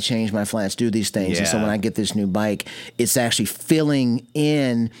know how to change my flats, do these things. And so Yeah. when I get this new bike, it's actually filling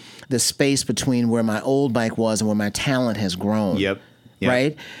in the space between where my old bike was and where my talent has grown. Yep.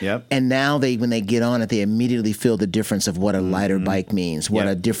 Right? Yep. And now when they get on it, they immediately feel the difference of what a lighter bike means, what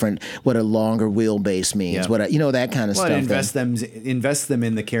Yep. a longer wheelbase means, Yep. that kind of Well, stuff. invest them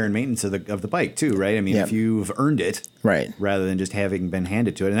in the care and maintenance of the bike too, right? I mean, Yep. if you've earned it, Right. rather than just having been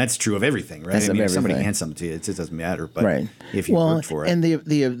handed to it, and that's true of everything, right? That's I mean, of if somebody everything. hands something to you, it doesn't matter. But Right. if you worked for it, And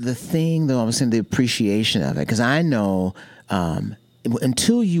the thing, though, I was saying the appreciation of it, because I know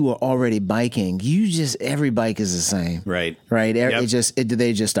until you are already biking, every bike is the same. Right. Right. Yep.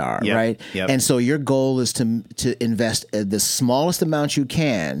 They just are. Yep. Right. Yep. And so your goal is to invest the smallest amount you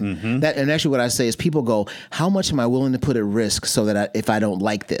can. That, and actually what I say is people go, how much am I willing to put at risk so that if I don't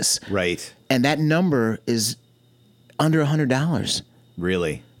like this? Right. And that number is under $100.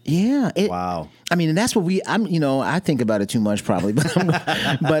 Really? Yeah. Wow. I mean, and that's what I think about it too much probably,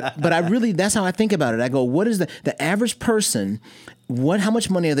 but but I really, that's how I think about it. I go, what is the average person, how much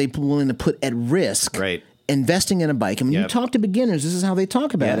money are they willing to put at risk? Right. Investing in a bike. I mean, Yep. you talk to beginners, this is how they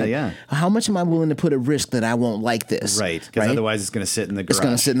talk about it. Yeah. How much am I willing to put at risk that I won't like this? Right. Because otherwise it's going to sit in the garage. It's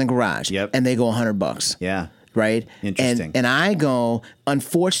going to sit in the garage. Yep. And they go $100. Yeah. Right? Interesting. And I go,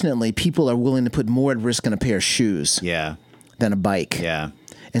 unfortunately, people are willing to put more at risk in a pair of shoes Yeah. than a bike. Yeah.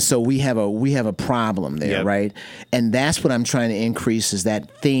 And so we have a problem there, Yep. right? And that's what I'm trying to increase is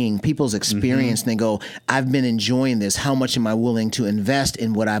that thing, people's experience. And they go, I've been enjoying this. How much am I willing to invest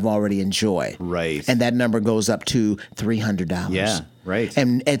in what I've already enjoyed? Right. And that number goes up to $300. Yeah. Right.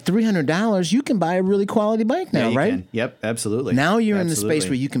 And at $300, you can buy a really quality bike now, Yeah, you right? can. Yep. Absolutely. Now you're in the Absolutely. space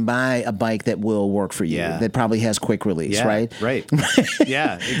where you can buy a bike that will work for you, Yeah. that probably has quick release, Yeah. right? Right.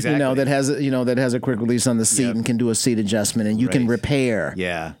 Yeah. Exactly. that has a quick release on the seat Yep. and can do a seat adjustment, and you can Right. repair.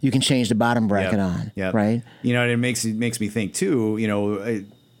 Yeah. You can change the bottom bracket on. Yep. Right. And it makes me think too.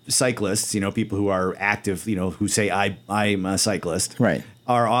 Cyclists. People who are active. Who say I'm a cyclist. Right.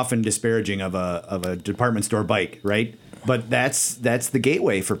 Are often disparaging of a department store bike. Right. But that's the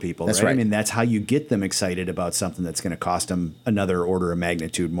gateway for people. That's right. right. I mean, that's how you get them excited about something that's going to cost them another order of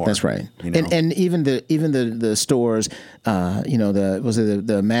magnitude more. That's right. And even the stores,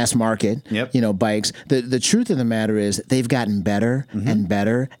 the mass market, Yep. bikes. The truth of the matter is they've gotten better and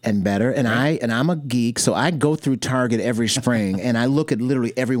better and better. And I'm a geek, so I go through Target every spring and I look at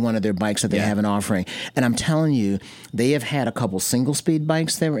literally every one of their bikes that they have an offering. And I'm telling you, they have had a couple single speed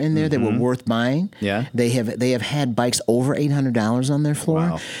bikes that were in there that were worth buying. Yeah. They have had bikes over $800 on their floor.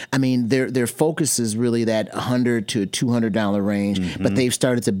 Wow. I mean, their focus is really that $100 to $200 range, but they've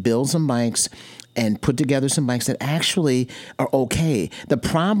started to build some bikes and put together some bikes that actually are okay. The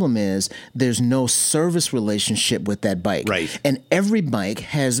problem is there's no service relationship with that bike. Right. And every bike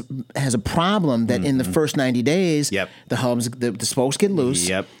has a problem that in the first 90 days, Yep. the hubs, the spokes get loose.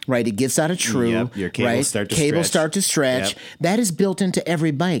 Yep. Right. It gets out of true. Yep. Your cables right? start to Cables stretch. start to stretch. Yep. That is built into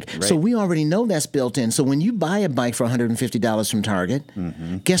every bike. Right. So we already know that's built in. So when you buy a bike for $150 from Target,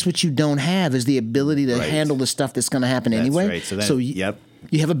 guess what you don't have is the ability to Right. handle the stuff that's going to happen anyway. right. So then- you, yep.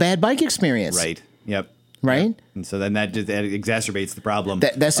 you have a bad bike experience. Right. Yep. Right? Yep. And so then that exacerbates the problem.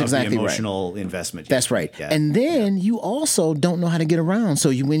 That's of exactly the right. emotional investment. That's right. Yeah. And then you also don't know how to get around.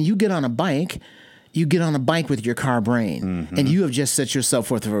 So when you get on a bike, you get on a bike with your car brain, and you have just set yourself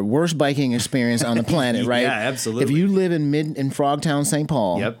forth for the worst biking experience on the planet, right? Yeah, absolutely. If you live in Frogtown, St.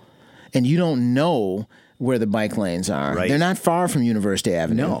 Paul, Yep. and you don't know where the bike lanes are, Right. they're not far from University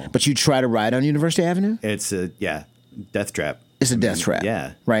Avenue. No. But you try to ride on University Avenue, It's a death trap. it's a death trap.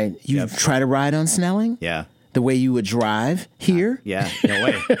 yeah. Right? You Yep. try to ride on Snelling, Yeah. the way you would drive here. Yeah. No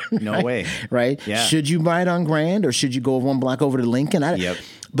way. No way. Right? Yeah. Should you ride on Grand or should you go one block over to Lincoln? Yep.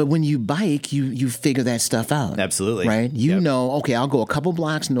 But when you bike, you figure that stuff out. Absolutely. Right? You Yep. know, okay, I'll go a couple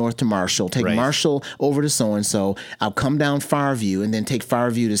blocks north to Marshall, take Right. Marshall over to so-and-so. I'll come down Farview and then take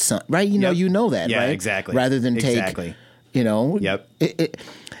Farview to Sun. Right? Yep. You know that, Yeah, right? exactly. Rather than take, Exactly. Yep.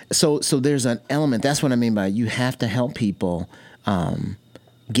 So there's an element. That's what I mean by you have to help people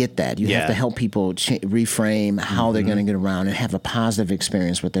get that. You have to help people reframe how they're going to get around and have a positive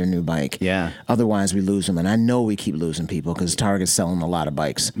experience with their new bike. Yeah. Otherwise, we lose them. And I know we keep losing people because Target's selling a lot of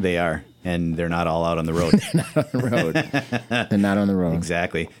bikes. They are. And they're not all out on the road. They're not on the road.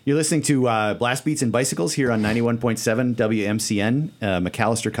 Exactly. You're listening to Blast Beats and Bicycles here on 91.7 WMCN,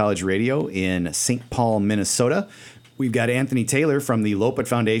 Macalester College Radio in St. Paul, Minnesota. We've got Anthony Taylor from the Lopet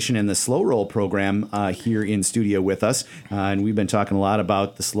Foundation and the Slow Roll program here in studio with us. And we've been talking a lot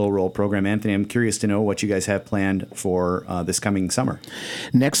about the Slow Roll program. Anthony, I'm curious to know what you guys have planned for this coming summer.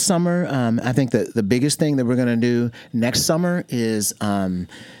 Next summer, I think that the biggest thing that we're going to do next summer is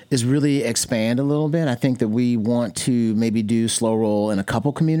really expand a little bit. I think that we want to maybe do Slow Roll in a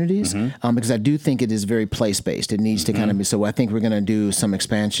couple communities because I do think it is very place-based. It needs to kind of be, so I think we're going to do some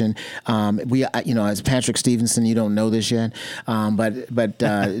expansion. As Patrick Stevenson, you don't know this yet, but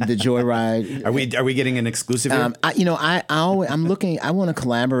the Joyride. Are we getting an exclusive here? I want to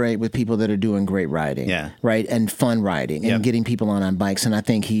collaborate with people that are doing great riding, right, and fun riding, and getting people on bikes, and I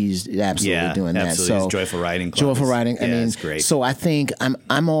think he's absolutely doing that. Absolutely. So It's Joyful Riding Club. Joyful Riding. I mean, it's great. So I think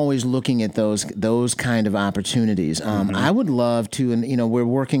I'm all always looking at those kind of opportunities. I would love to, and we're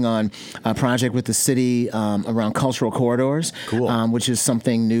working on a project with the city around cultural corridors, cool. Which is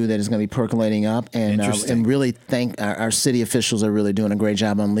something new that is going to be percolating up, and really thank our city officials are really doing a great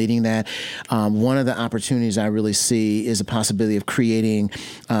job on leading that. One of the opportunities I really see is a possibility of creating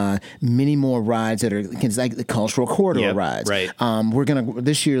many more rides that are like the cultural corridor rides. Right. We're gonna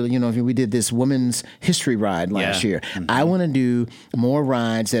this year. We did this women's history ride last year. I want to do more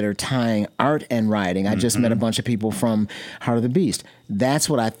rides that are tying art and riding. I just met a bunch of people from Heart of the Beast. That's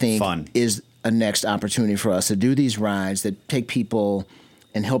what I think is a next opportunity for us to do these rides that take people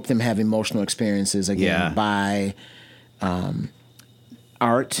and help them have emotional experiences again by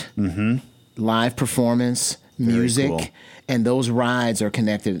art, live performance, music. Cool. And those rides are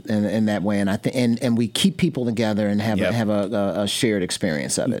connected in that way, and I think, and we keep people together and have a shared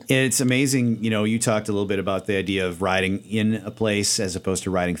experience of it. It's amazing. You talked a little bit about the idea of riding in a place as opposed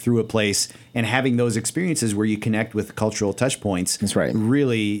to riding through a place, and having those experiences where you connect with cultural touch points. That's right.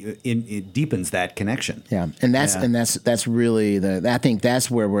 Really, it deepens that connection. Yeah, and that's really I think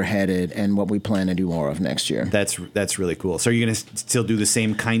that's where we're headed, and what we plan to do more of next year. That's really cool. So, are you going to still do the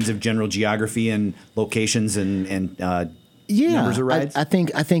same kinds of general geography and locations and numbers of rides? I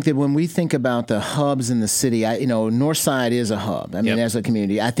think that when we think about the hubs in the city, North Side is a hub. I mean, as a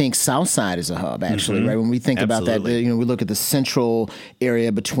community, I think South Side is a hub, actually, right? When we think about that, we look at the central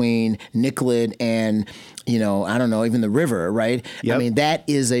area between Nicollet and, I don't know, even the river, right? Yep. I mean, that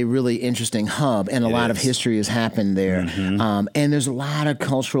is a really interesting hub, and a lot of history has happened there. And there's a lot of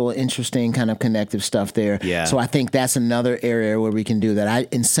cultural, interesting kind of connective stuff there. Yeah. So I think that's another area where we can do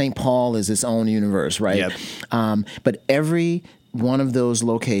that. And St. Paul is its own universe, right? Yep. But every one of those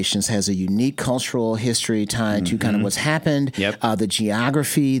locations has a unique cultural history tied to kind of what's happened, the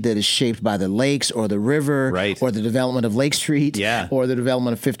geography that is shaped by the lakes or the river, or the development of Lake Street, or the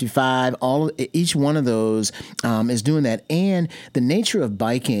development of 55. Each one of those is doing that, and the nature of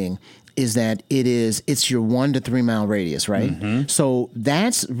biking is that it's your 1 to 3 mile radius, right? So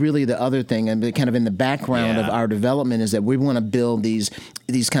that's really the other thing, and kind of in the background of our development is that we want to build these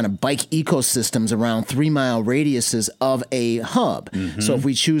kind of bike ecosystems around 3 mile radiuses of a hub. So if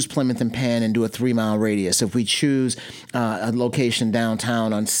we choose Plymouth and Penn and do a 3 mile radius, if we choose a location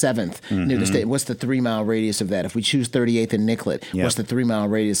downtown on 7th near the state, what's the 3 mile radius of that? If we choose 38th and Nicollet, what's the 3 mile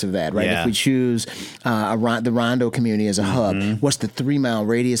radius of that, right? If we choose the Rondo community as a hub, what's the 3 mile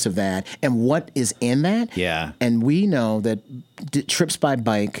radius of that? And what is in that? Yeah. And we know that trips by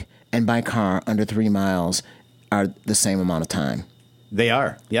bike and by car under 3 miles are the same amount of time. They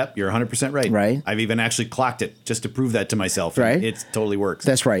are. Yep, you're 100% right. Right. I've even actually clocked it just to prove that to myself. Right. It totally works.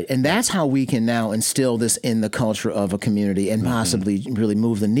 That's right. And that's how we can now instill this in the culture of a community and possibly really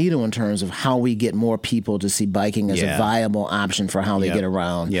move the needle in terms of how we get more people to see biking as a viable option for how they get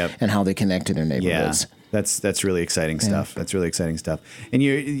around and how they connect to their neighborhoods. Yeah. That's really exciting stuff. That's really exciting stuff. And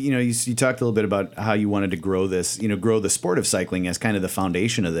you talked a little bit about how you wanted to grow this, grow the sport of cycling as kind of the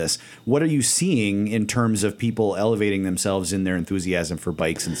foundation of this. What are you seeing in terms of people elevating themselves in their enthusiasm for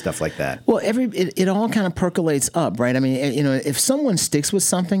bikes and stuff like that? Well, it all kind of percolates up, right? I mean, if someone sticks with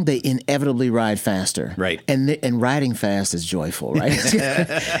something, they inevitably ride faster, right? And riding fast is joyful, right?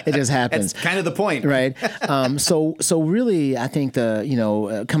 It just happens. That's kind of the point, right? So really, I think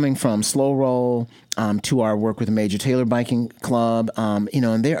coming from Slow Roll to our work with the Major Taylor Biking Club,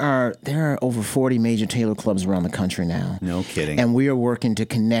 and there are over 40 Major Taylor clubs around the country now. No kidding. And we are working to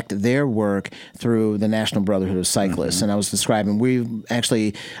connect their work through the National Brotherhood of Cyclists. And I was describing, we've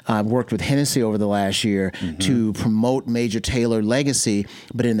actually worked with Hennessy over the last year to promote Major Taylor legacy,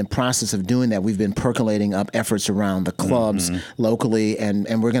 but in the process of doing that, we've been percolating up efforts around the clubs locally, and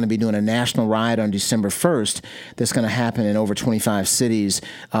we're going to be doing a national ride on December 1st that's going to happen in over 25 cities,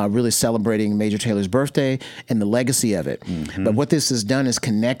 really celebrating Major Taylor's birthday and the legacy of it. But what this has done is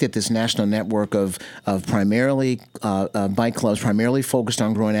connected this national network of primarily bike clubs, primarily focused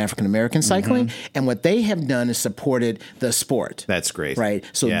on growing African American cycling. And what they have done is supported the sport. That's great. Right.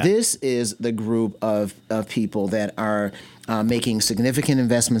 So this is the group of people that are making significant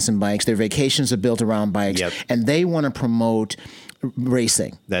investments in bikes. Their vacations are built around bikes, and they want to promote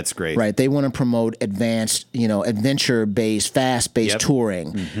racing. That's great. Right. They want to promote advanced, adventure-based, fast-based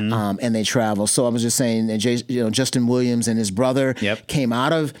touring, and they travel. So I was just saying that Justin Williams and his brother came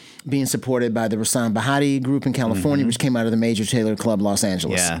out of being supported by the Rasan Bahati group in California, which came out of the Major Taylor Club Los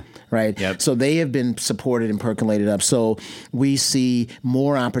Angeles. Yeah. Right. Yep. So they have been supported and percolated up. So we see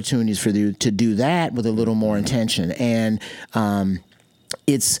more opportunities for you to do that with a little more intention. And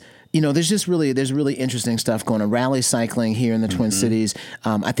there's really interesting stuff going on. Rally cycling here in the Twin Cities.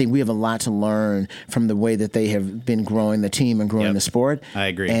 I think we have a lot to learn from the way that they have been growing the team and growing the sport. I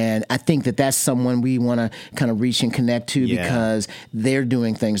agree. And I think that that's someone we want to kind of reach and connect to because they're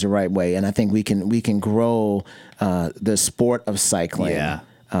doing things the right way. And I think we can grow the sport of cycling.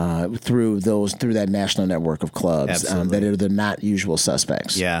 Through that national network of clubs that are the not usual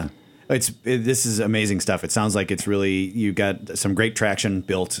suspects. Yeah. This is amazing stuff. It sounds like it's really, you got some great traction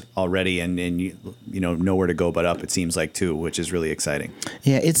built already, and you nowhere to go but up. It seems like too, which is really exciting.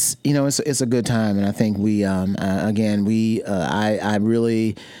 Yeah, it's a good time, and I think I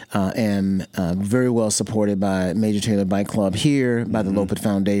really am very well supported by Major Taylor Bike Club here, by the Lopet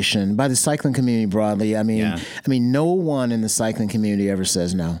Foundation, by the cycling community broadly. I mean, no one in the cycling community ever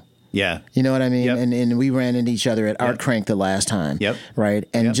says no. Yeah. You know what I mean? Yep. And we ran into each other at Art Crank the last time. Yep. Right?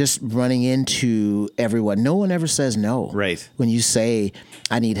 And just running into everyone. No one ever says no. Right. When you say,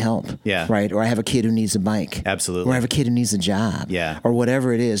 I need help. Yeah. Right? Or I have a kid who needs a bike. Absolutely. Or I have a kid who needs a job. Yeah. Or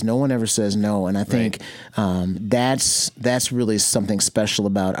whatever it is. No one ever says no. And I think that's really something special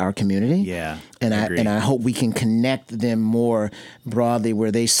about our community. Yeah. And I hope we can connect them more broadly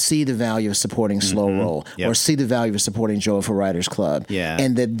where they see the value of supporting Slow Roll or see the value of supporting Joyful Riders Club. Yeah.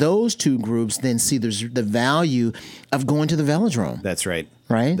 And that those two groups then see the value of going to the velodrome. That's right.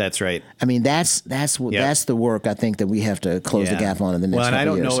 Right? That's right. I mean, that's the work I think that we have to close the gap on in the next couple and I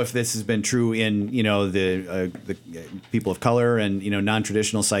don't years. know if this has been true in the people of color and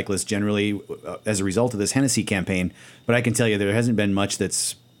non-traditional cyclists generally as a result of this Hennessy campaign, but I can tell you there hasn't been much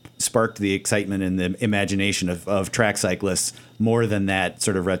that's sparked the excitement and the imagination of track cyclists more than that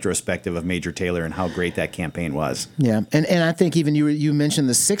sort of retrospective of Major Taylor and how great that campaign was. Yeah, and I think even you mentioned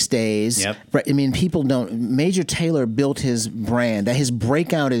the 6 days. Yep. Right? I mean, people don't. Major Taylor built his brand. That his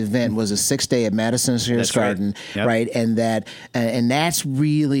breakout event was a 6-day at Madison Square Garden, right? And that's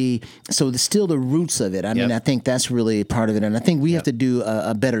really still the roots of it. I mean, I think that's really part of it, and I think we have to do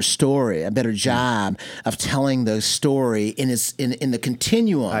a better story, a better job of telling the story in the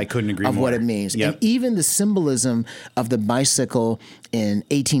continuum. I couldn't agree of more. what it means, Yep. and even the symbolism of the bicycle in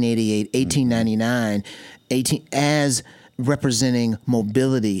 1888, 1899, as representing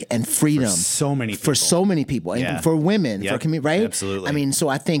mobility and freedom for so many people, and for women, for community, right? Absolutely. I mean, so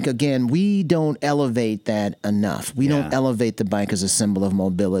I think again, we don't elevate that enough. We don't elevate the bike as a symbol of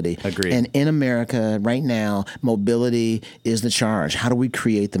mobility. Agreed. And in America right now, mobility is the charge. How do we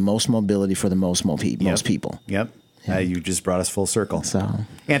create the most mobility for the most people? Yep. You just brought us full circle. So,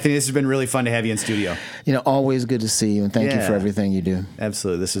 Anthony, this has been really fun to have you in studio. Always good to see you, and thank you for everything you do.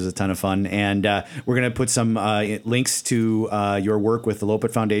 Absolutely. This was a ton of fun. And we're going to put some links to your work with the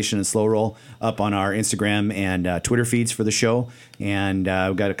Lopet Foundation and Slow Roll up on our Instagram and Twitter feeds for the show. And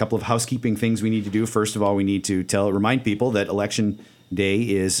we've got a couple of housekeeping things we need to do. First of all, we need to remind people that Election Day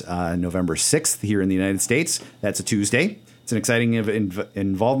is November 6th here in the United States. That's a Tuesday. It's an exciting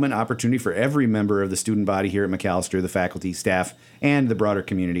involvement opportunity for every member of the student body here at Macalester, the faculty, staff, and the broader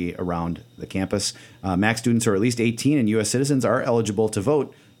community around the campus. MAC students who are at least 18 and U.S. citizens are eligible to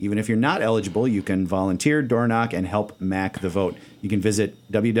vote. Even if you're not eligible, you can volunteer, door knock, and help MAC the vote. You can visit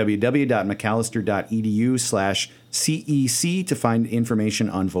www.macalester.edu/CEC to find information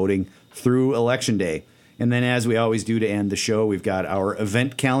on voting through Election Day. And then, as we always do to end the show, we've got our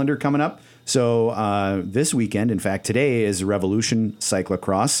event calendar coming up. So this weekend, in fact, today is Revolution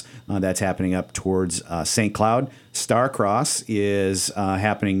Cyclocross. That's happening up towards St. Cloud. Starcross is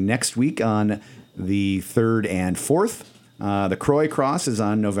happening next week on the 3rd and 4th. The Croy Cross is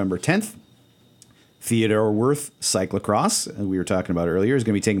on November 10th. Theodore Wirth Cyclocross, we were talking about earlier, is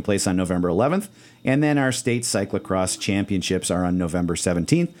going to be taking place on November 11th. And then our state cyclocross championships are on November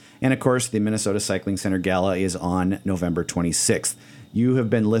 17th. And, of course, the Minnesota Cycling Center Gala is on November 26th. You have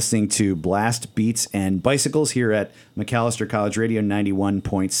been listening to Blast Beats and Bicycles here at Macalester College Radio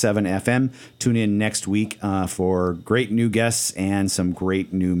 91.7 FM. Tune in next week for great new guests and some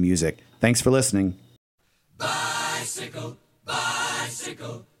great new music. Thanks for listening. Bicycle,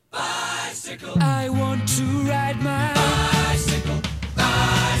 bicycle, bicycle. I want to ride my bicycle,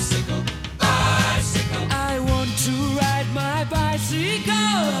 bicycle, bicycle. I want to ride my bicycle.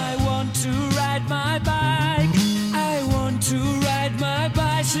 I want to ride my bike. I want to ride my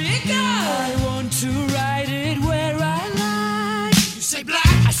bicycle. I want to ride it where I like. You say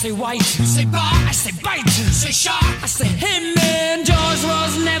black, I say white. You say bar, I say bite. You say shark, I say him. And Jaws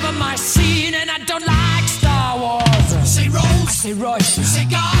was never my scene, and I don't like Star Wars. You say Rose, I say Royce. You say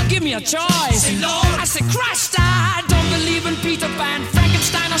God, give me a choice. You say Lord, I say Christ. I don't believe in Peter Pan,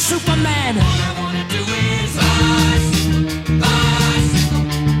 Frankenstein, or Superman. All I wanna do is bicycle, bicycle,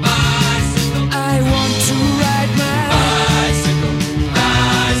 bicycle. I want to ride my bicycle,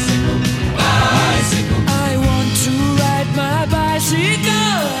 bicycle.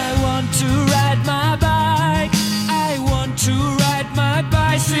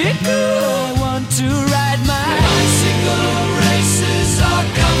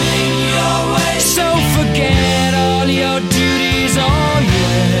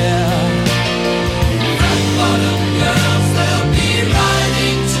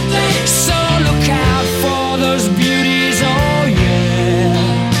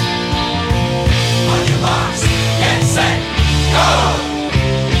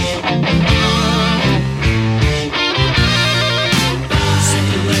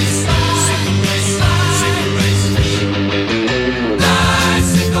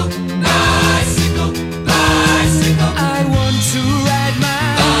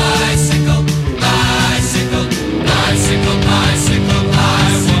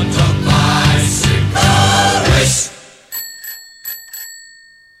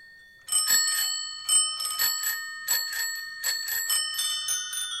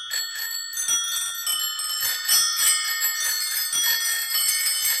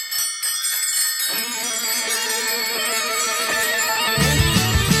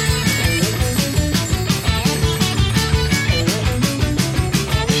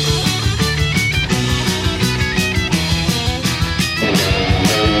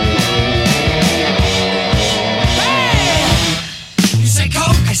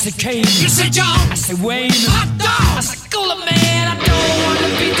 say Kane. You say John. I say Wayne. Hot dog. I say Cooler Man. I don't want to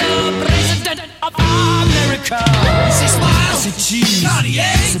be the president of America. I say Smile. I say Cheese. Cartier.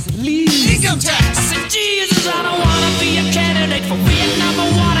 I say Please. Income tax. I say Jesus. I don't want to be a candidate for Vietnam or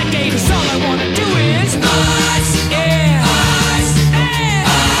Watergate. 'Cause all I want to do is